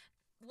 hot.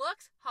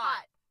 Looks,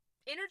 hot.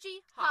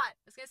 Energy, hot.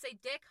 I was gonna say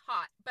dick,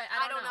 hot, but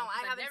I don't know.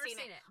 I haven't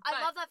seen it. I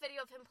love that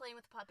video of him playing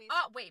with the puppies.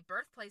 Oh wait,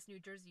 birthplace, New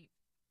Jersey.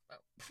 Oh.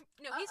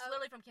 No, he's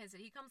literally from Kansas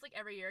City. He comes like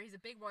every year. He's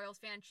a big Royals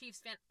fan,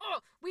 Chiefs fan. Oh,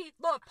 we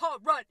love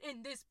Paul Rudd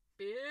in this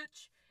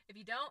bitch. If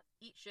you don't,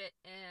 eat shit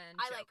and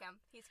choke. I like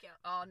him. He's cute.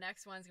 Oh,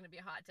 next one's gonna be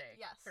a hot take.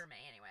 Yes. For me,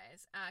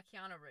 anyways.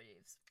 Keanu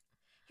Reeves.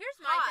 Here's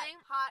my thing.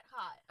 Hot.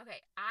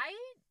 Okay, I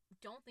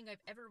don't think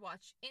I've ever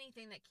watched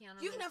anything that Keanu.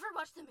 You've never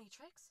watched The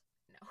Matrix?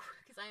 No,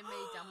 because I am a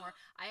dumb whore.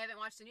 I haven't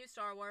watched the new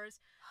Star Wars.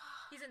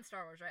 He's in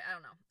Star Wars, right? I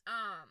don't know.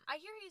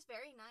 I hear he's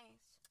very nice.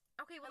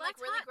 Okay, well, that's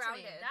really hot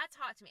grounded. To me. That's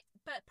hot to me.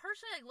 But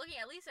personally, like looking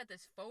at least at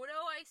this photo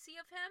I see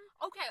of him.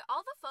 Okay,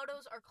 all the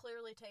photos are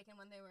clearly taken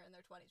when they were in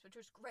their 20s, which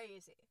was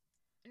crazy.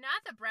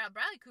 Not that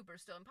Bradley Cooper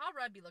still, and Paul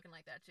Rudd be looking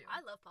like that too.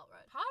 I love Paul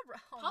Rudd.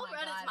 Paul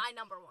Rudd is my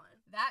number one.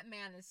 That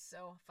man is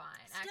so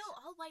fine. Still,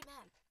 all white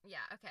men.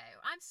 Yeah. Okay.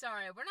 I'm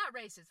sorry. We're not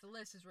racist. The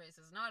list is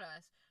racist, not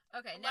us.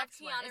 Okay.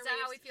 Next one. Is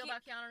that how we feel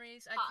about Keanu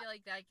Reeves? I feel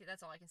like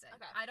that's all I can say.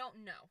 Okay. I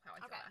don't know how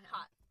I feel about him.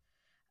 Hot.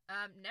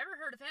 Never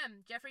heard of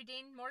him. Jeffrey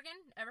Dean Morgan.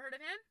 Ever heard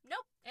of him?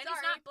 Nope. And he's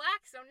not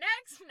black. So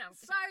next. No.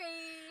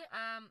 Sorry.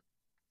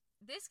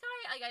 This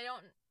guy, like, I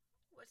don't.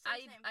 What's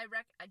his name?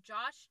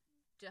 Josh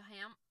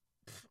Duhamel.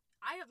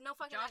 I have no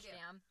fucking idea. Josh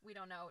Dam. We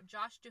don't know.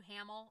 Josh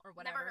Duhamel or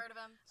whatever. Never heard of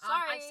him.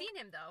 Sorry. I've seen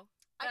him though.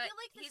 I feel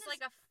like he's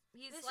like a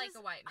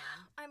white man.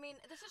 I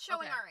mean, this is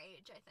showing our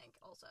age, I think,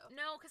 also.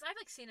 No, because I've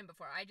like seen him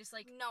before. I just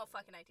like no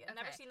fucking idea. I've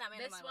never seen that man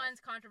in my life. This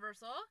one's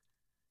controversial.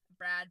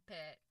 Brad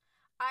Pitt.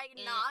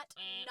 Not.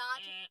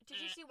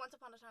 Did you see Once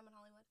Upon a Time in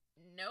Hollywood?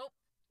 Nope.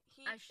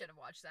 I should have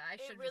watched that. I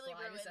should have just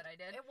lied and said I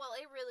did. It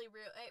really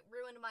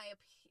ruined my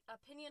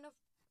opinion of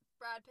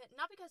Brad Pitt,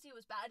 not because he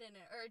was bad in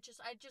it, or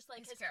I just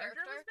like his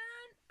character was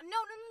bad.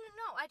 No.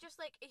 I just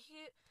like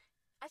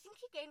I think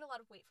he gained a lot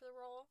of weight for the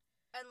role,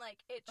 and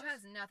like it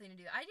has nothing to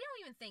do. I don't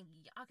even think.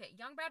 Okay,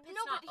 young Brad Pitt's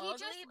not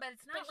ugly, but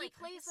it's not. But he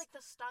plays like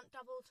the stunt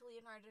double to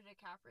Leonardo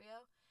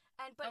DiCaprio,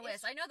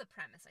 yes, I know the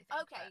premise. I think.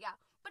 Okay, yeah,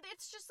 but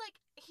it's just like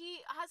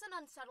he has an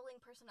unsettling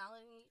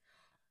personality.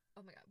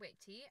 Oh my god! Wait,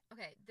 T.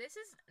 Okay, this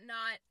is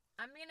not.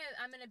 I'm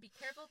gonna be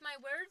careful with my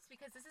words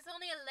because this is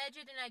only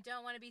alleged, and I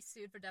don't want to be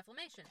sued for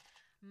defamation.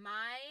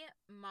 My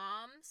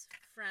mom's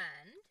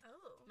friend,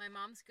 my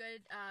mom's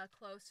good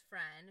close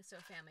friend, so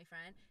family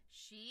friend,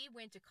 she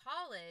went to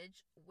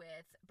college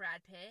with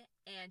Brad Pitt,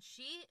 and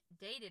she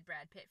dated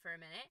Brad Pitt for a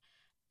minute,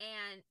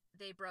 and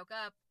they broke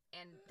up,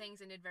 and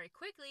things ended very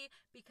quickly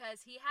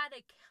because he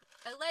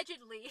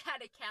allegedly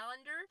had a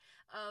calendar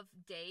of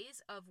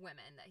days of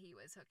women that he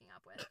was hooking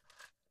up with.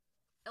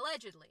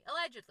 Allegedly,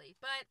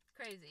 but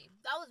crazy.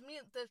 That was me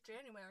this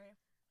January.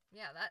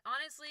 Yeah, that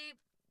honestly...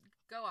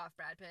 Go off,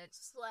 Brad Pitt.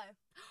 Slay.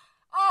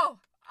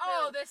 Oh,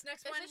 this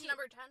next one. Is this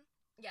number 10?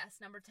 Yes,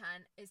 number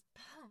 10 is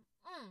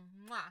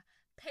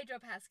Pedro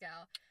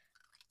Pascal.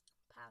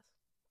 Pass.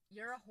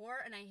 You're a whore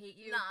and I hate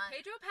you. Not.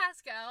 Pedro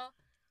Pascal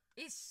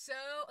is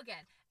so,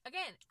 again.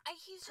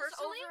 He's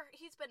personally,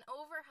 he's been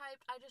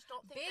overhyped. I just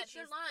don't think bitch,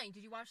 you're lying.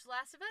 Did you watch The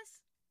Last of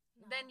Us?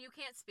 No. Then you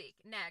can't speak.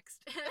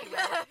 Next.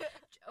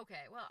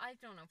 Okay, well, I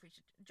don't know if we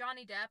should.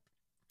 Johnny Depp.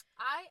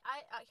 I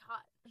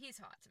hot. He's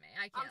hot to me.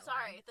 I can't. I'm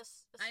sorry.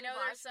 Lie. I know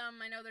there's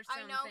some I know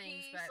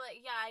things, he's but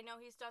I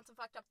know he's done some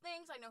fucked up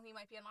things. I know he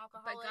might be an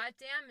alcoholic. But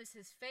goddamn, is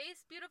his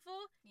face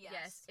beautiful?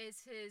 Yes.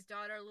 Is his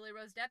daughter Lily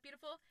Rose Depp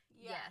beautiful?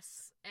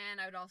 Yes.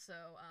 And I would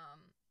also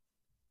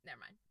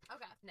never mind.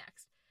 Okay.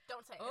 Next.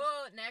 Don't say it.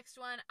 Oh, next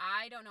one.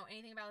 I don't know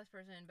anything about this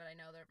person, but I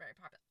know they're very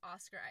popular.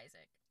 Oscar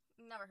Isaac.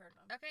 Never heard of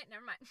him. Okay,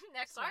 never mind.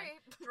 Next Sorry.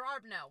 one.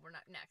 Gerard, no, we're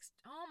not next.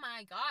 Oh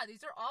my god, these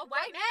are all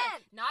white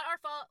men. Not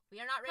our fault. We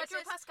are not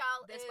racist. Pedro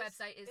Pascal This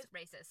website is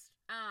racist.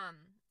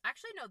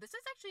 Actually, no, this is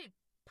actually...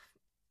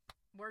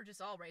 We're just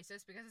all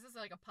racist because this is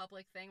like a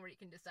public thing where you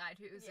can decide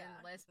who's in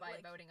the list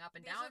by voting up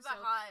and down. So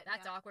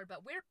that's awkward,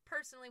 but we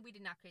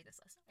did not create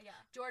this list. Yeah.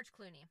 George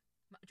Clooney.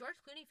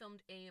 George Clooney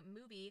filmed a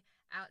movie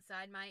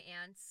outside my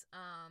aunt's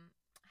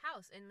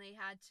house, and my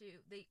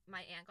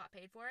aunt got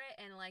paid for it,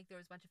 and like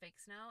there was a bunch of fake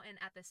snow, and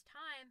at this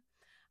time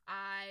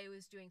I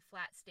was doing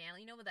Flat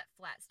Stanley, with that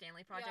Flat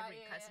Stanley project where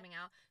you cut something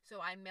out, so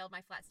I mailed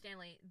my Flat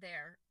Stanley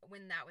there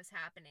when that was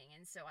happening,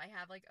 and so I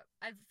have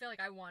I feel like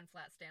I won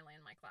Flat Stanley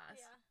in my class.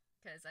 Yeah.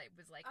 Because I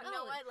was like, I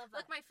love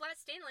that. Look, my Flat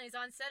Stanley is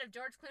on set of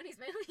George Clooney's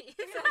movie.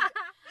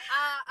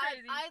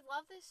 I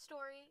love this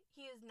story.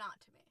 He is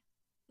not to me.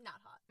 Not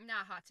hot.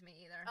 Not hot to me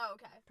either. Oh,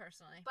 okay.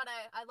 Personally. But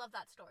I love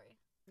that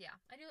story. Yeah,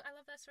 I do. I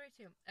love that story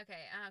too.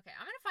 Okay. I'm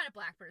gonna find a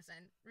black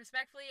person,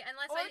 respectfully,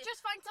 unless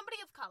just find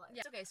somebody of color.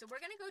 Yeah. Okay, so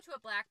we're gonna go to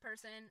a black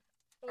person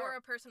or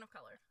a person of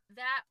color.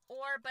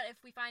 But if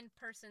we find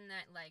person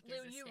that like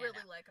is you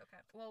really like,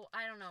 okay. Well,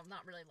 I don't know,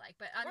 not really like,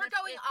 but we're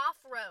going off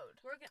road.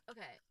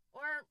 Okay,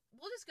 or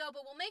we'll just go,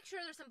 but we'll make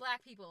sure there's some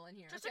black people in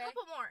here. Just a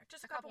couple more.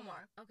 Just a couple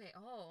more. Okay.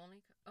 Oh,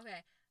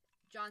 okay.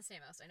 John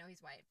Stamos. I know he's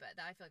white, but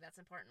I feel like that's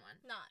an important one.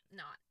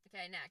 Not.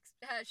 Okay, next.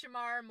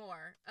 Shamar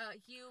Moore.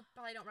 You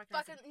probably don't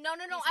recognize him. No.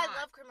 I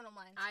love Criminal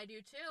Minds. I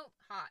do too.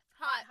 Hot.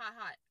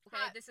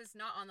 Okay, this is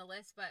not on the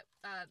list, but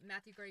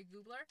Matthew Gray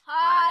Gubler.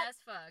 Hot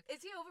as fuck.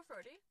 Is he over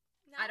 40?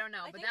 No, I don't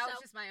know, but that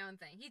was just my own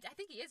thing. I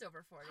think he is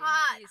over 40.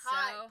 He's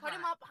hot. So Put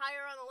him up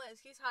higher on the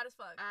list. He's hot as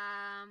fuck.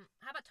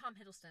 How about Tom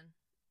Hiddleston?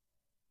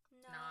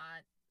 No.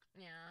 Not.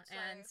 Yeah,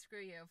 sorry. And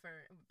screw you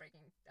for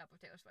breaking up with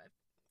Taylor Swift.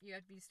 You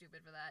have to be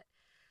stupid for that.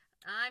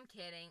 I'm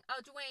kidding. Oh,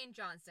 Dwayne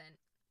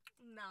Johnson.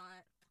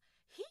 Not.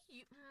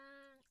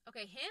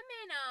 Okay, him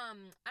and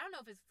I don't know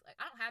if it's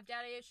I don't have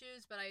daddy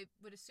issues, but I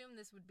would assume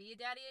this would be a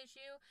daddy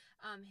issue.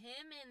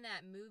 Him in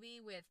that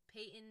movie with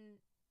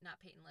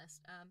not Peyton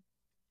List.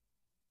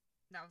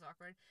 That was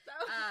awkward.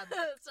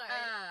 Sorry.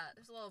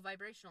 There's a little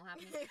vibrational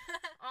happening.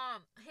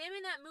 Him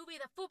in that movie,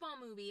 the football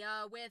movie,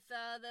 with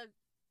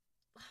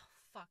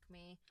fuck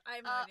me. I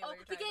have no idea what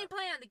you're talking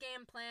about. The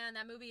game plan.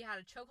 That movie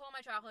had a chokehold on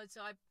my chocolate,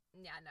 so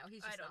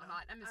he's just not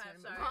hot. I'm just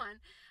gonna move on.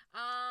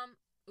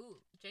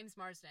 James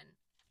Marsden.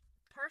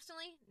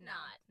 Personally,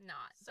 not.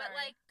 Sorry. But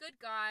like,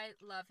 good guy,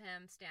 love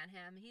him, stan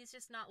him. He's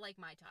just not like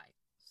my type.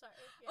 Sorry.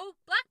 Yeah. Oh,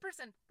 black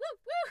person.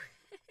 Woo.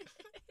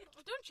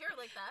 Don't cheer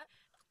like that.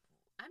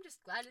 I'm just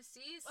glad to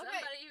see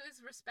somebody who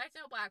is respecting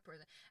a black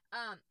person.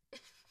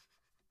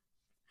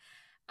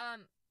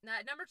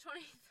 Number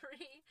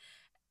 23.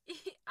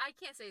 I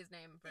can't say his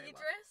name very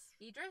well.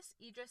 Idris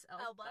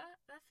Elba.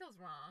 That feels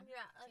wrong.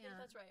 Yeah, I think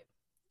that's right.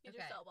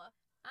 Idris Elba.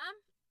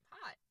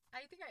 Hot.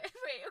 I think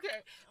wait,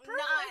 okay.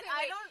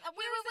 I don't.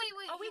 Wait.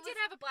 Oh, we did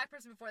have a black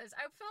person before this.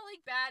 I felt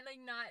like bad,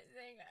 like not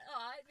saying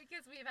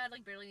because we've had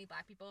like barely any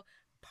black people.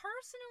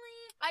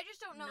 Personally, I just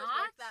don't know his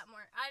work that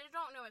more. I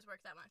don't know his work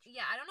that much.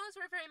 Yeah, I don't know his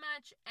work very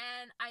much,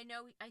 and I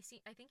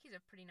think he's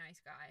a pretty nice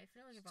guy. I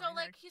feel like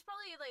he's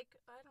probably like,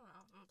 I don't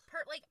know.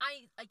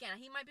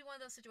 He might be one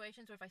of those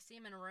situations where if I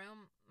see him in a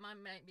room, my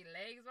might be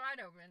legs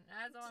wide open.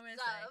 That's all I'm gonna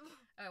say.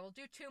 All right, we'll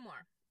do 2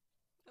 more.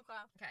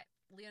 Okay.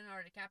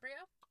 Leonardo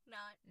DiCaprio?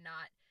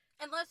 Not.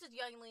 Unless it's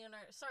young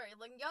Leonardo. Sorry,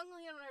 like young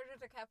Leonardo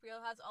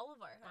DiCaprio has all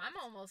of our hearts. Well, I'm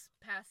almost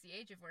past the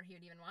age of where he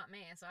would even want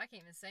me, so I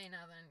can't even say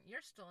nothing.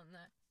 You're still in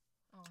the...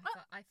 Oh,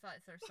 I thought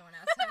there was someone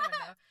outside the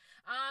window.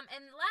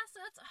 And last,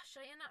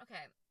 should I end up?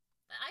 Okay.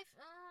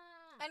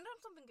 End on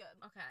something good.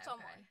 Okay.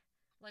 Someone.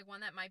 Okay. Like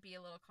one that might be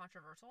a little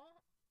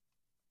controversial.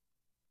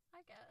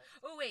 I guess.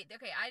 Oh wait.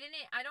 Okay. I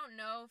don't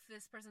know if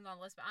this person's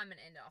on the list, but I'm gonna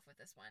end off with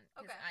this one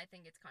because I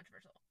think it's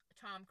controversial.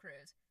 Tom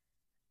Cruise.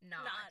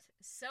 Not.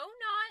 So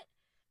not.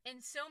 In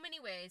so many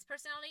ways.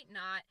 Personality,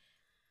 not.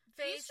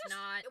 Face,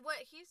 not.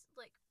 What? He's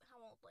like. How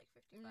old? Like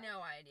 55?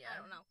 No idea.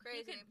 I don't know.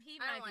 Crazy. He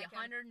might be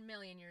 100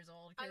 million years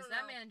old because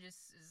that man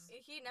just is.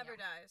 He never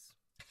dies.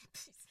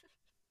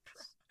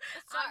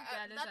 I'm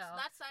dead as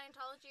hell. That's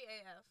Scientology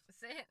AF.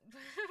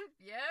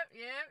 Yep.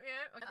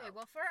 Okay,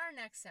 well, for our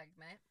next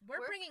segment,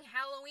 we're bringing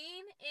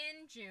Halloween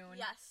in June.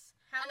 Yes.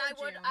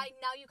 Halloween.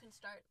 Now you can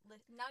start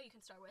whispering.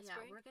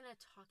 Yeah, we're gonna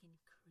talk in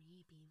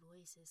creepy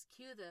voices.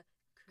 Cue the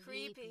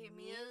creepy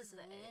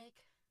music.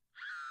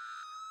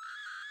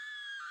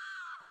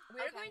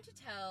 We're going to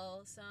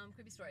tell some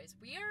creepy stories.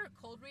 We are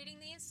cold reading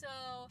these,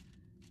 so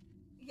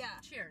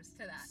yeah. Cheers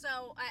to that.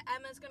 So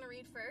Emma's gonna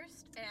read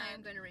first, and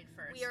I'm gonna read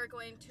first. We are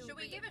going to. Should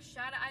we give a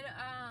shout out?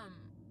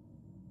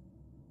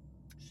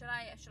 Should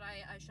I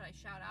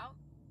shout out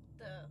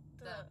the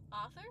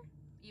author?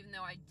 Even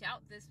though I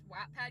doubt this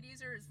Wattpad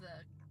user is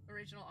the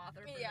original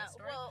author for this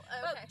story. Well,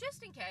 okay. But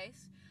just in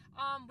case,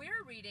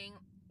 we're reading.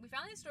 We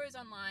found these stories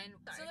online.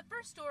 Sorry. So the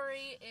first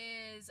story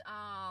is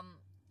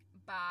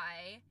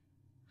by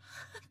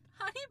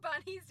Honey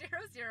Bunny 00.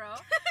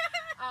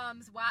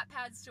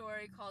 Wattpad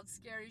story called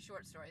Scary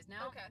Short Stories.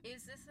 Now,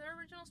 is this their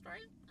original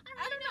story?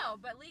 I don't know,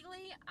 but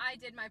legally, I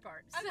did my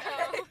part. So,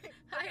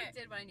 I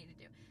did what I needed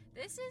to do.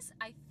 This is,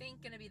 I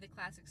think, going to be the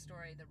classic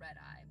story, The Red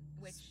Eye,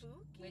 which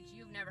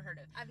you've never heard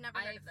of. I've never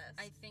heard of this.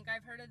 I think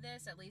I've heard of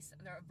this, at least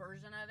their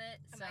version of it.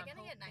 Am I going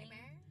to get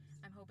nightmares?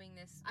 I'm hoping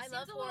this I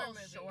love a horror little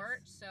movies.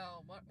 short,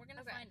 so we're going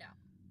to find out.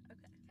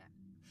 Okay.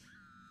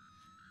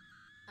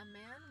 A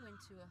man went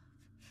to a...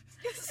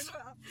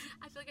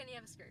 I feel like I need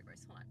to have a scary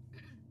voice. Hold on.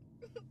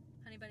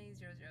 Honey Bunny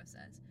 00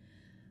 says,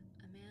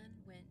 a man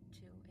went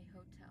to a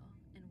hotel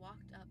and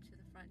walked up to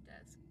the front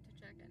desk to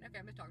check in.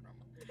 Okay, I'm going to talk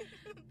normal.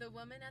 The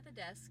woman at the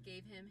desk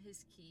gave him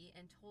his key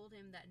and told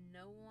him that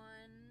no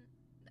one...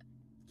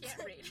 Can't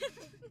read.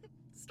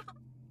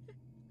 Stop.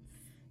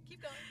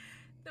 Keep going.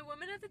 The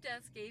woman at the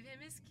desk gave him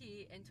his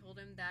key and told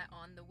him that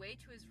on the way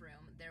to his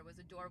room, there was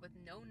a door with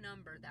no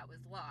number that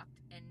was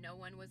locked and no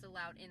one was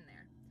allowed in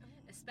there.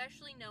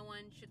 Especially no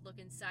one should look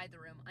inside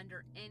the room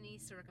under any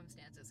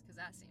circumstances, because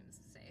that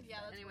seems safe.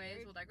 Yeah, that's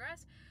anyways, we'll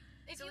digress.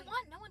 If you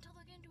want no one to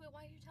look into it,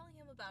 why are you telling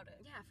him about it?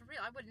 Yeah, for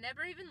real. I would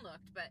never even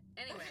looked, but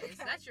anyways,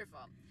 that's your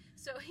fault.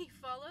 So he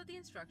followed the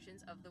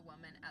instructions of the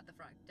woman at the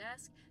front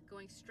desk,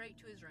 going straight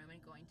to his room and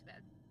going to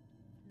bed.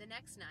 The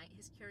next night,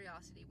 his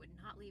curiosity would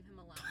not leave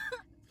him alone.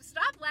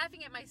 Stop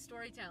laughing at my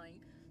storytelling.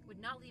 Would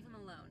not leave him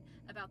alone.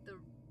 About the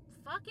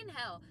fucking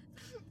hell.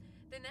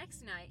 The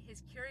next night, his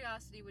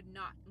curiosity would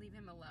not leave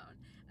him alone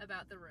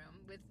about the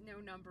room with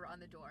no number on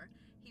the door.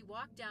 He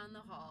walked down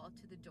the hall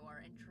to the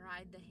door and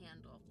tried the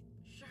handle.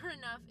 Sure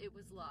enough, it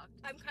was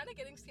locked. I'm kind of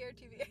getting scared,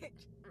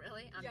 TBH.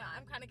 Really?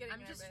 I'm kind of getting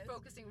I'm nervous. just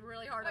focusing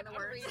really hard on the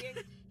words. Reading.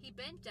 He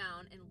bent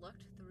down and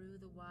looked through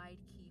the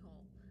wide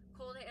keyhole.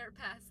 Cold air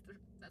passed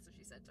through... That's what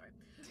she said, sorry.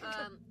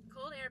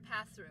 Cold air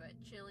passed through it,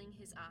 chilling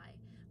his eye.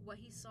 What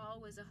he saw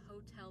was a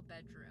hotel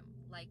bedroom,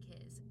 like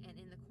his, and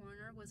in the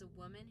corner was a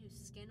woman whose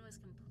skin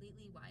was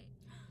completely white.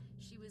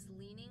 She was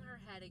leaning her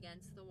head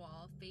against the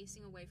wall,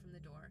 facing away from the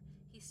door.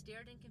 He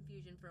stared in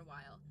confusion for a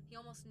while. He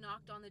almost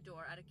knocked on the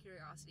door out of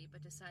curiosity,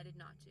 but decided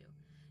not to.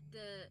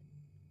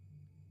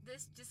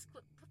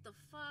 What the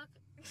fuck?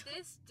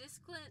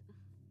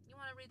 You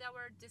want to read that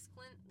word?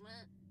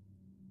 Disinclination?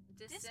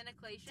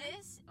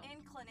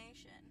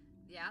 Disinclination.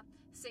 Yeah,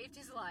 saved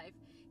his life.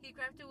 He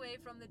crept away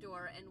from the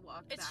door and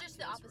walked back to his room. It's just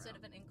the opposite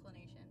of an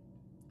inclination.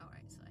 All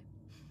right, sorry.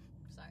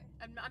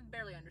 I'm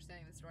barely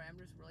understanding the story. I'm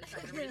just really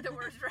trying to read the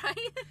words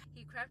right.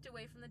 He crept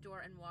away from the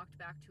door and walked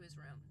back to his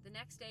room. The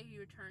next day, he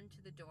returned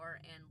to the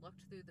door and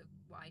looked through the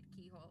wide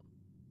keyhole.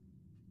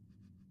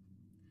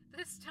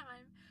 This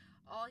time,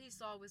 all he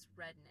saw was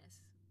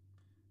redness.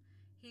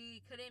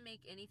 He couldn't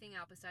make anything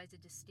out besides a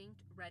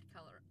distinct red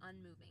color,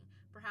 unmoving.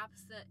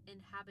 Perhaps the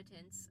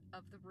inhabitants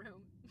of the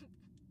room...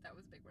 that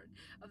was a big word,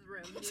 of the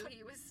room knew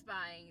he was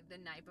spying the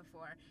night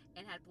before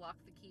and had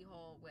blocked the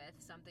keyhole with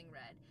something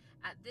red.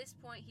 At this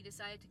point, he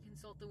decided to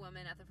consult the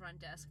woman at the front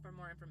desk for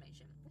more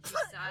information. She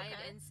sighed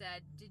and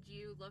said, "Did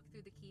you look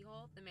through the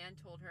keyhole?" The man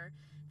told her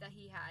that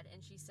he had,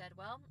 and she said,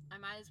 "Well, I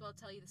might as well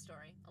tell you the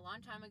story. A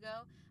long time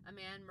ago, a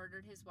man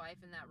murdered his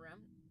wife in that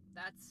room."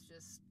 That's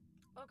just...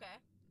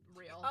 Okay.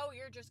 real. Oh,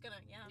 you're just gonna,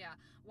 Yeah.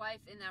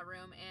 Wife in that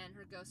room, and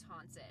her ghost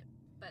haunts it.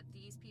 But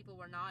these people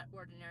were not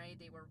ordinary.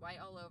 They were white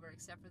all over,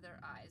 except for their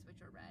eyes, which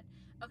are red.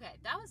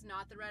 Okay, that was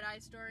not the red eye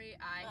story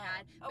I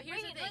had. But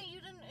here's the thing. Wait, you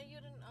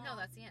didn't. No,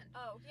 that's the end.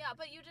 Oh, yeah,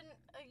 but you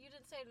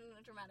didn't say it in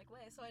a dramatic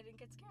way, so I didn't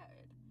get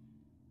scared.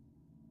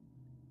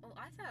 Well,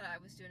 I thought I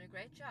was doing a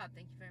great job.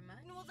 Thank you very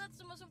much. Well, that's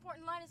the most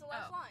important line. Is the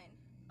last line.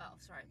 Oh,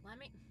 sorry. Let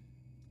me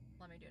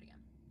do it again.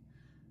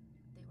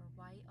 They were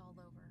white all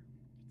over,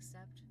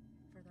 except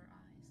for their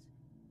eyes,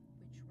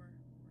 which were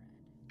red.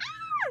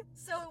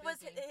 So it was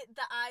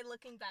the eye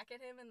looking back at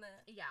him and the...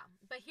 Yeah,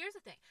 but here's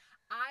the thing.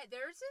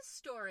 There's this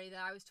story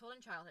that I was told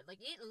in childhood.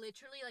 Like, it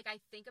literally, like,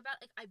 I think about,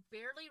 like, I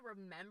barely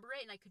remember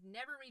it, and I could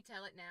never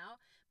retell it now,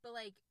 but,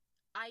 like,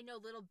 I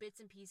know little bits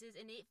and pieces,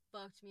 and it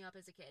fucked me up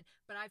as a kid.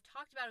 But I've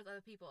talked about it with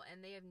other people,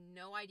 and they have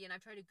no idea, and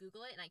I've tried to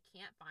Google it, and I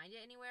can't find it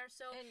anywhere.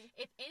 So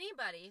if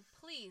anybody,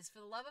 please, for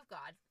the love of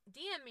God,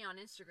 DM me on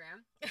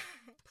Instagram.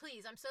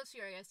 Please, I'm so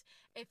serious.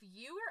 If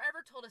you were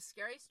ever told a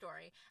scary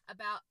story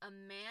about a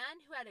man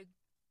who had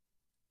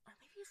or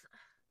maybe,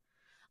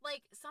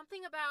 like,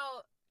 something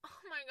about,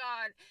 oh my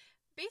God,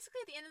 basically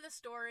at the end of the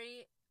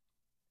story,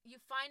 you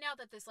find out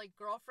that this, like,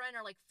 girlfriend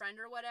or, like, friend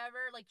or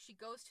whatever, like, she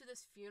goes to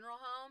this funeral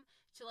home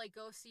to, like,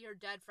 go see her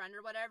dead friend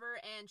or whatever,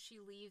 and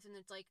she leaves, and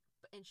it's, like,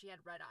 and she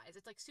had red eyes.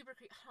 It's, like, super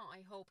creepy. Oh,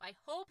 I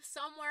hope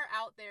somewhere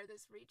out there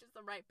this reaches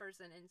the right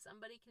person, and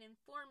somebody can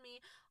inform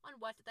me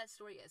on what that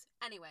story is.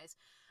 Anyways,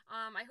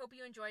 I hope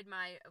you enjoyed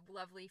my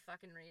lovely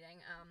fucking reading.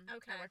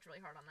 Okay. I worked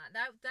really hard on that.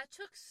 That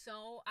took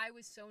I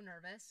was so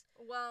nervous.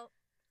 Well,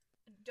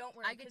 don't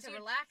worry. I get to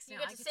relax now.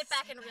 You get to sit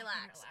back and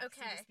relax.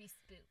 Okay. And just be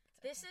spooked.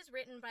 This is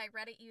written by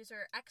Reddit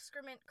user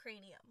Excrement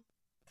Cranium.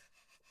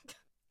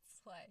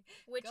 Slay.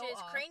 Which is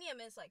off.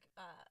 Cranium is like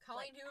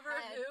Colleen like Hoover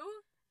head.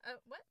 who?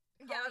 What?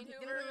 Colleen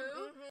Hoover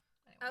who?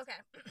 Okay.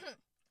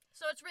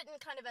 So it's written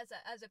kind of as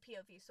a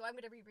POV, so I'm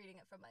going to be reading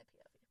it from my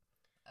POV.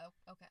 Oh,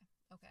 okay.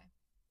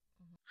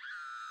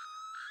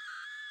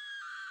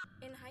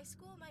 In high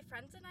school, my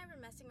friends and I were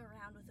messing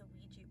around with a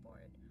Ouija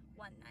board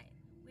one night.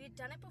 We had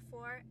done it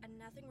before, and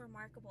nothing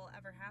remarkable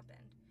ever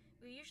happened.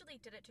 We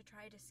usually did it to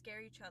try to scare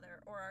each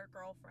other or our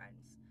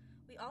girlfriends.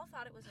 We all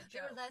thought it was a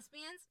joke. They were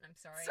lesbians? I'm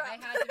sorry. I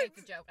had to make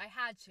the joke. I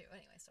had to.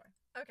 Anyway, sorry.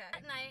 Okay.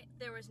 At night,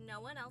 there was no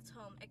one else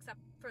home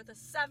except for the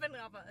 7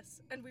 of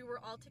us, and we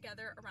were all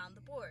together around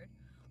the board.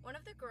 One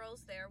of the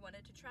girls there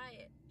wanted to try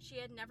it.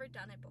 She had never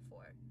done it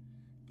before.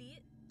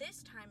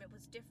 This time it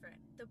was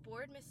different. The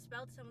board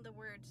misspelled some of the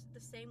words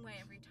the same way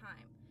every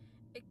time.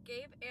 It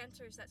gave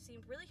answers that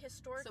seemed really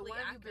historically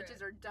accurate. So one of you bitches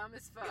are dumb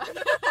as fuck.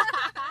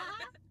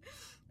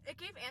 It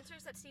gave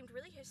answers that seemed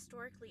really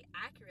historically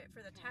accurate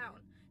for the town.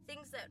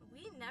 Things that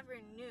we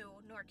never knew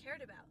nor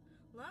cared about.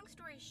 Long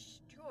story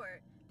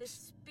short,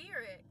 this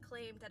spirit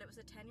claimed that it was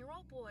a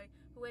 10-year-old boy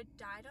who had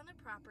died on the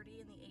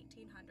property in the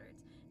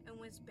 1800s and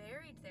was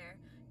buried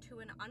there to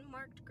an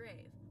unmarked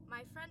grave.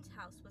 My friend's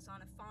house was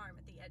on a farm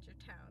at the edge of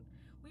town.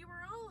 We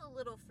were all a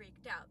little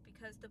freaked out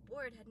because the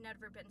board had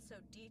never been so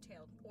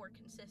detailed or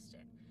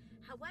consistent.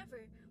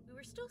 However, we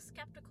were still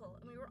skeptical,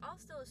 and we were all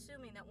still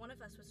assuming that one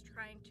of us was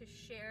trying to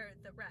scare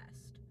the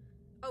rest.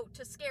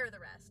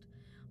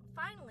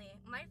 Finally,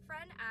 my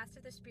friend asked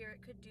if the spirit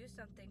could do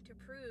something to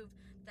prove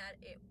that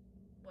he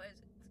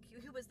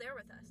was there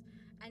with us.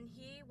 And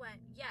he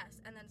went, yes,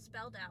 and then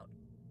spelled out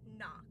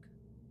knock.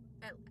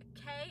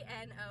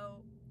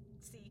 K-N-O-C-K.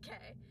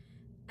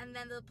 And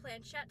then the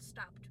planchette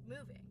stopped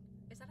moving.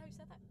 Is that how you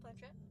said that?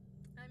 Planchette?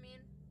 I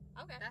mean,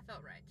 okay. That felt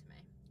right to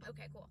me.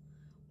 Okay, cool.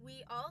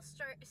 We all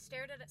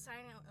stared at it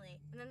silently,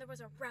 and then there was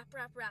a rap,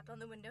 rap, rap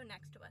on the window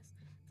next to us.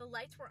 The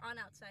lights were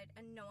on outside,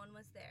 and no one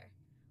was there.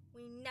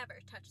 We never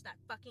touched that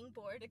fucking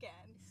board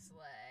again.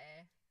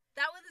 Slay.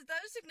 That was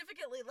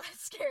significantly less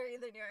scary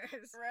than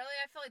yours. Really?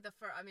 I feel like I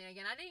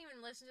didn't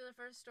even listen to the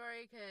first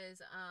story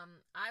because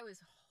I was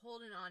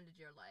holding on to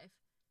dear life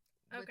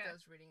with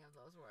those reading of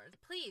those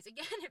words. Please,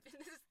 again, if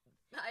this is...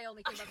 I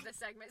only came up with this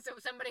segment so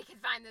somebody can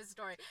find this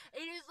story.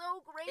 It is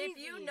so crazy. If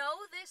you know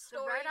this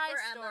story the red eye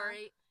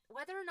story,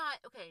 whether or not,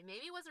 okay,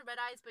 maybe it wasn't red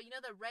eyes, but you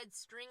know the red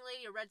string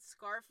lady or red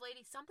scarf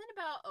lady? Something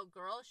about a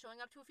girl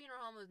showing up to a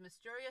funeral home with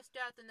mysterious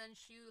death, and then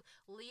she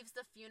leaves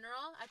the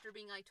funeral after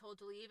being, like,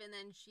 told to leave, and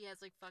then she has,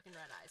 like, fucking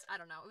red eyes.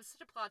 I don't know. It was such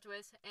a plot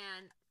twist,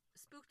 and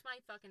spooked my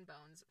fucking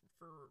bones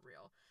for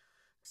real.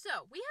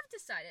 So, we have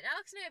decided,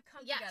 Alex and I have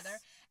come together,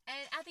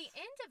 and at the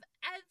end of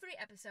every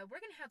episode,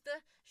 we're going to have the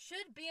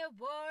Should Be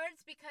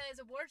Awards, because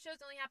award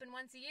shows only happen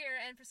once a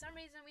year, and for some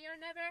reason, we are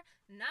never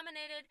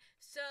nominated,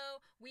 so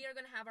we are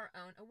going to have our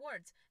own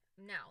awards.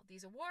 Now,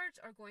 these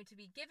awards are going to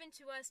be given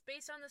to us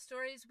based on the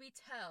stories we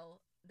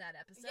tell that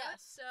episode.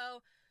 Yes. So,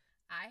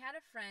 I had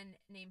a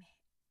friend named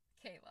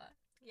Kayla.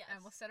 Yes.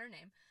 I almost said her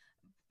name.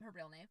 her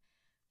real name,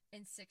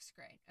 in 6th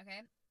grade,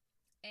 okay?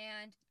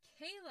 And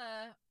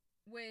Kayla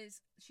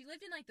she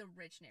lived in, like, the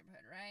rich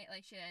neighborhood, right?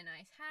 Like, she had a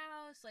nice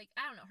house. Like,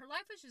 I don't know. Her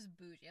life was just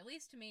bougie, at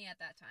least to me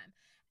at that time.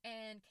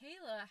 And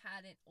Kayla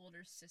had an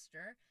older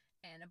sister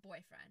and a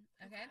boyfriend,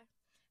 okay?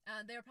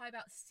 They were probably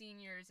about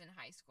seniors in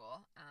high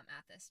school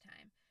at this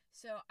time.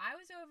 So I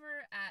was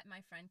over at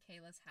my friend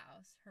Kayla's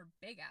house, her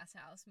big-ass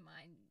house,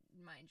 mind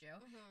you,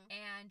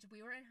 and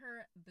we were in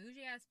her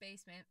bougie-ass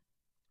basement,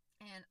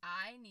 and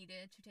I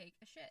needed to take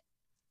a shit.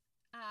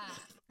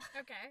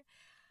 Okay.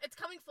 It's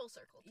coming full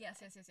circle today.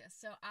 Yes.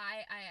 So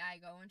I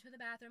go into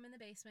the bathroom in the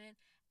basement,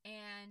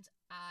 and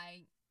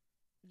I,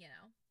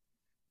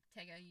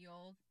 take a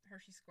old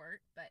Hershey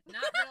squirt, but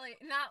not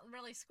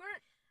really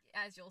squirt,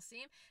 as you'll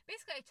see.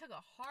 Basically, I took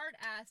a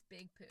hard-ass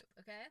big poop,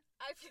 okay?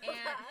 I feel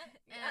that.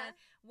 Yeah. And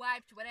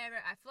wiped whatever.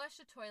 I flushed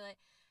the toilet.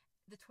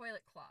 The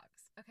toilet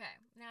clogs. Okay,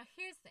 now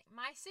here's the thing.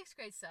 My 6th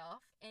grade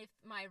self, if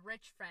my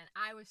rich friend,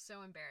 I was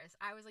so embarrassed.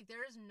 I was like,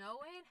 there is no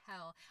way in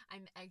hell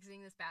I'm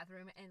exiting this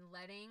bathroom and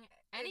letting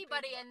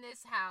anybody in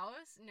this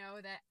house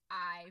know that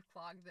I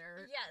clogged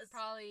their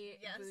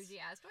probably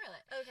bougie-ass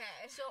toilet.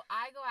 Okay. So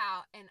I go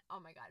out and, oh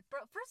my god.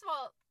 Bro, first of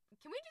all,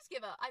 can we just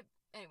give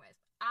anyways,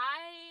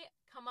 I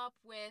come up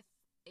with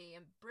a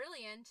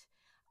brilliant,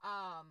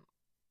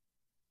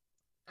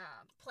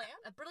 plan?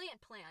 A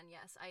brilliant plan,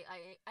 yes.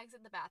 I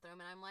exit the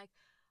bathroom and I'm like,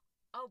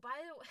 oh, by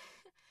the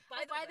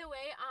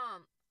way,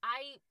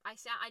 I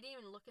didn't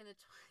even look in the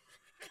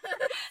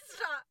toilet.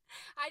 Stop.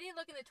 I didn't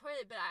look in the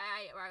toilet, but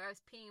I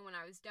was peeing when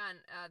I was done.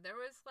 There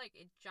was like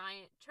a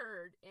giant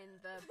turd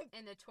in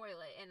the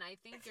toilet, and I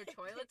think your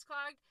toilet's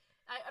clogged.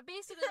 I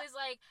basically was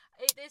like,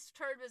 this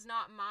turd was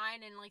not mine,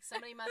 and like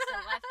somebody must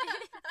have left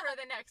it for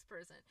the next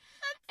person.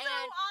 That's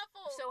so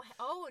awful. So,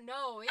 oh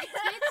no, it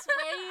gets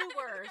way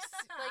worse.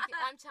 Like,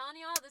 I'm telling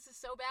y'all, this is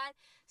so bad.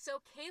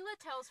 So Kayla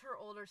tells her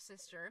older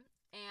sister,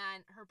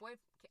 and her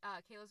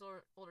Kayla's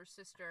older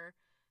sister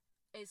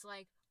is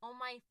like, oh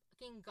my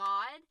fucking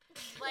god,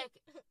 like,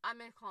 I'm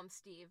gonna call him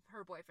Steve,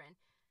 her boyfriend.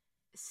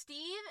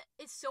 Steve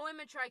is so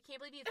immature. I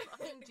can't believe he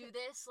fucking do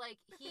this. Like,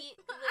 he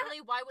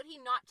literally, why would he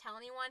not tell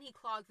anyone? He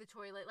clogged the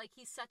toilet. Like,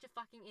 he's such a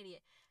fucking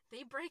idiot.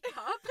 They break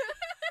up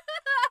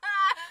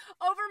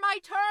over my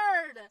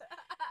turd.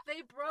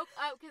 They broke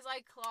up because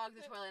I clogged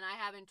the toilet and I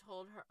haven't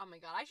told her. Oh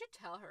my god, I should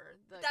tell her.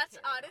 That's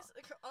honest.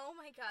 Oh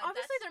my god.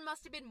 Obviously, there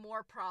must have been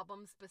more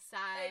problems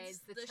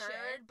besides the turd,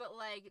 shit. But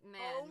like,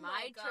 man,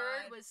 my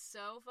turd was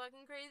so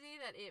fucking crazy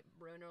that it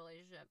ruined a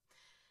relationship.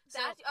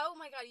 Oh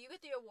my god, you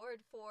get the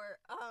award for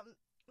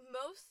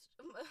most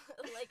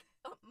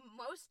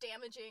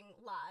damaging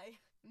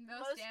lie.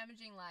 Most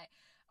damaging lie.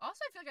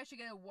 Also, I feel like I should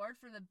get an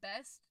award for the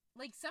best.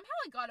 Like, somehow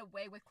I got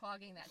away with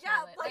clogging that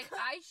toilet. Like,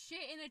 I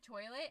shit in a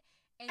toilet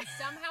and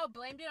somehow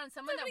blamed it on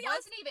someone that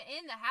wasn't even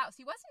in the house.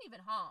 He wasn't even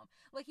home.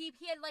 Like, he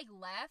had like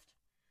left.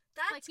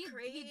 That's like,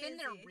 crazy. He'd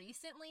been there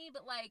recently,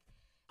 but like,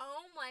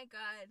 oh my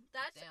god,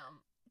 that's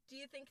damn. Do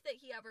you think that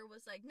he ever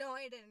was like, no,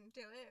 I didn't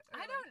do it?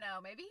 I don't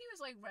know. Maybe he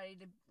was like ready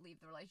to leave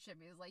the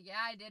relationship. He was like,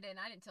 yeah, I did it, and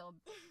I didn't tell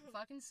a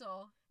fucking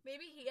soul.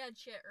 Maybe he had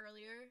shit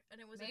earlier,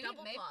 and it was a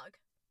double clog.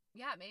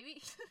 Yeah,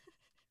 maybe.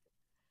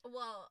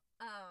 Well,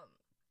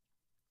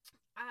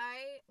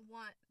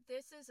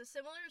 this is a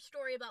similar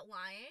story about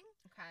lying.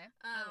 Okay.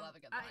 I love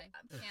a good lie.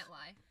 Can't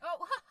lie.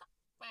 Oh.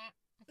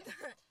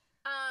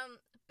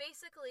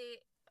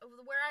 Basically,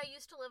 where I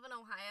used to live in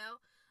Ohio,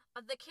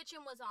 the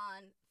kitchen was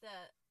on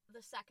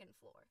the second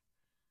floor.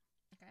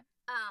 Okay.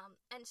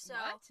 And so.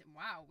 What?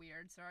 Wow,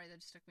 weird. Sorry,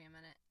 that just took me a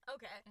minute.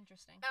 Okay.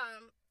 Interesting.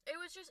 It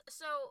was just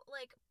so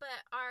like,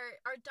 but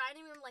our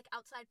dining room like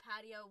outside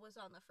patio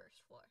was on the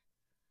first floor.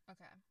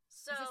 Okay.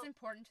 So. Is this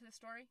important to the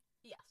story?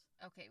 Yes.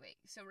 Okay, wait.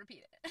 So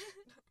repeat it.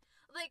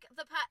 Like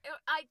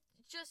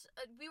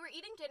we were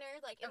eating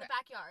dinner like in the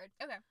backyard.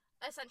 Okay.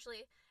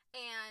 Essentially,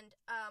 and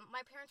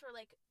my parents were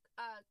like,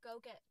 go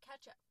get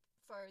ketchup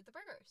for the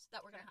burgers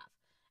that we're gonna have.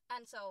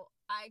 And so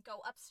I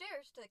go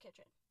upstairs to the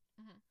kitchen,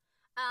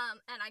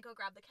 and I go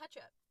grab the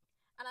ketchup,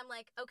 and I'm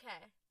like,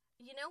 okay,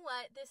 you know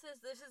what? This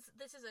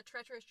is a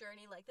treacherous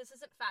journey. Like, this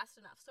isn't fast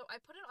enough. So I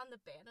put it on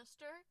the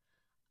banister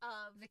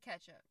of the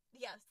ketchup.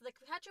 Yes, the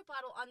ketchup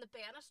bottle on the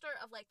banister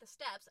of like the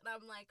steps, and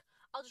I'm like,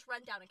 I'll just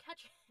run down and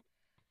catch it.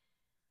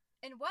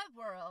 In what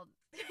world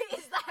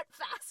is that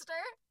faster?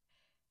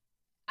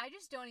 I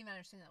just don't even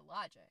understand the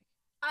logic.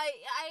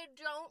 I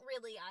don't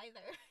really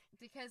either.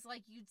 Because,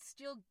 like, you'd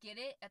still get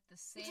it at the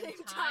same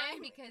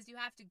time because you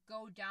have to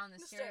go down the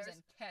stairs and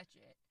catch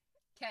it.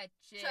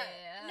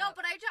 No,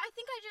 but I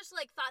think I just,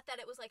 like, thought that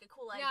it was, like, a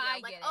cool idea.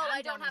 Yeah, like, I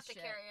don't have to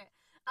carry it.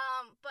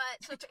 But,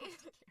 so,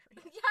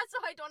 so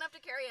I don't have to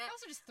carry it. I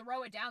also just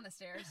throw it down the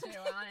stairs, too,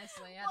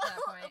 honestly, at that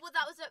point. Well,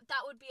 that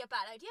would be a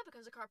bad idea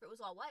because the carpet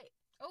was all white.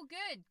 Oh,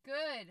 good.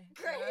 Great.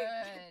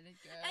 Good.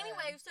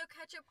 Anyway, so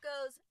ketchup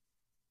goes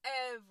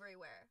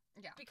everywhere.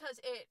 Yeah. Because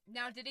it.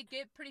 Now, did it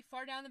get pretty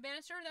far down the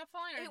banister without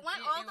falling? It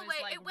went all the way.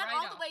 It went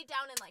all the way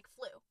down and like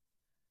flew.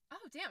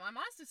 Oh damn! I'm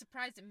honestly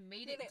surprised it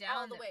made it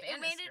down the banister.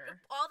 It made it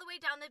all the way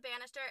down the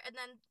banister, and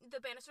then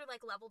the banister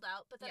like leveled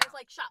out, but then it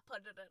like shot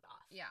putted it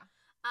off. Yeah.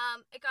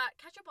 It got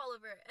ketchup all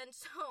over it, and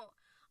so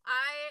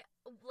I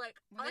like.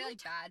 Was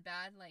it like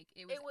bad? Like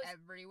it was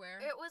everywhere.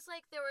 It was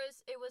like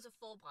it was a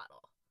full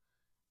bottle,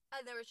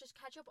 and there was just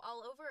ketchup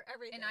all over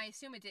everything. And I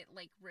assume it didn't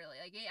like really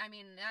like. I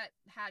mean, that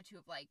had to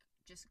have like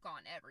just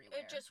gone everywhere.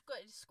 It just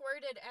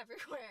squirted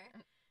everywhere.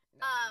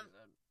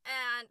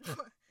 And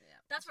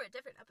yeah. that's for a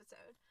different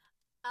episode.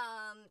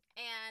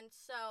 And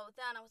so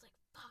then I was like,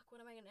 fuck, what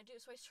am I gonna do?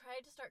 So I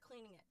tried to start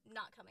cleaning it,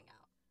 not coming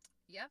out.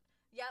 Yep.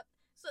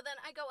 So then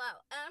I go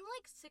out, and I'm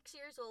like 6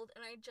 years old,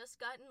 and I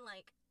just gotten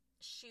like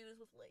shoes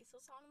with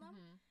laces on them.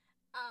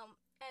 Mm-hmm.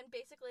 And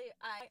basically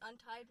I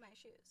untied my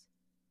shoes.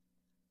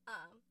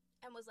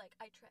 And was like,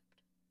 I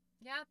tripped.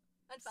 Yep.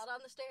 And fell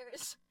down the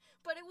stairs.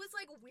 But it was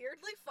like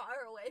weirdly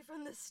far away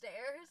from the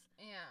stairs.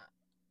 Yeah.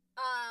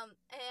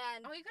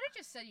 And you could have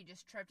just said you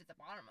just tripped at the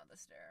bottom of the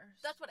stairs.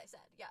 That's what I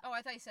said. Yeah. Oh,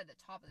 I thought you said the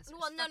top of the stairs.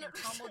 Well, no.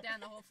 Tumbled down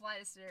the whole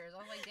flight of stairs. I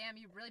was like, damn,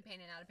 you really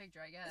painted out a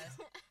picture, I guess.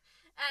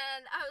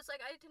 And I was like,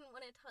 I didn't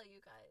want to tell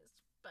you guys,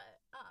 but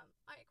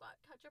I got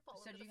ketchup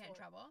all over the floor. So did you get in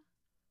trouble?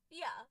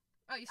 Yeah.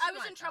 Oh, you. I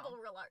was in trouble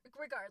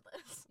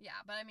regardless. Yeah,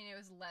 but I mean, it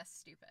was less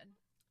stupid.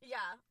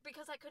 Yeah,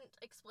 because I couldn't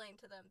explain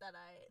to them that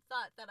I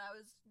thought that I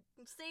was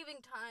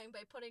saving time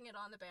by putting it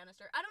on the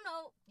banister. I don't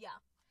know. Yeah.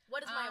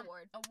 What is my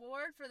award?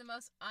 Award for the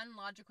most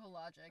unlogical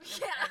logic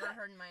I've ever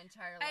heard in my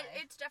entire life.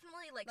 It's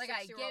definitely like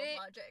 6-year-old I get it,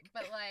 logic.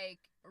 But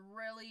like,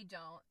 really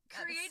don't.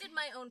 Created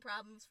my own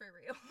problems for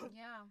real.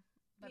 Yeah.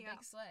 But Yeah.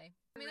 big slay.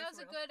 I mean, that was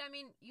a good,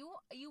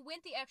 you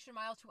went the extra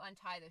mile to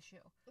untie the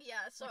shoe.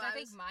 Yeah, so I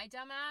think my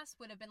dumbass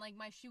would have been like,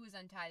 my shoe was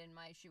untied and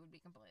my shoe would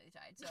be completely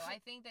tied. So I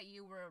think that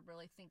you were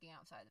really thinking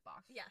outside the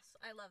box. Yes,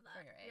 I love that.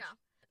 For your age. Yeah.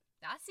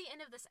 That's the end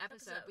of this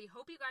episode. We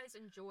hope you guys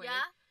enjoyed.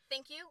 Yeah,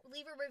 thank you.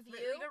 Leave a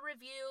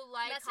review.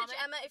 Like, message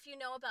comment. Emma if you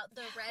know about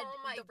the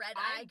red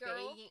eye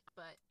girl.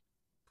 But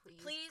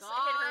please God,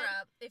 hit her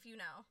up if you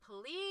know.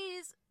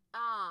 Please,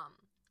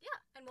 yeah,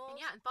 and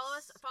follow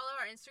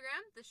our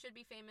Instagram. This Should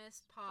Be Famous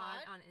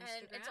Pod on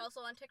Instagram. And it's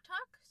also on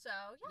TikTok. So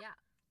yeah.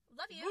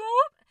 Love you.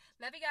 Whoop.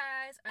 Love you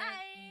guys.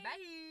 Bye.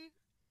 Bye.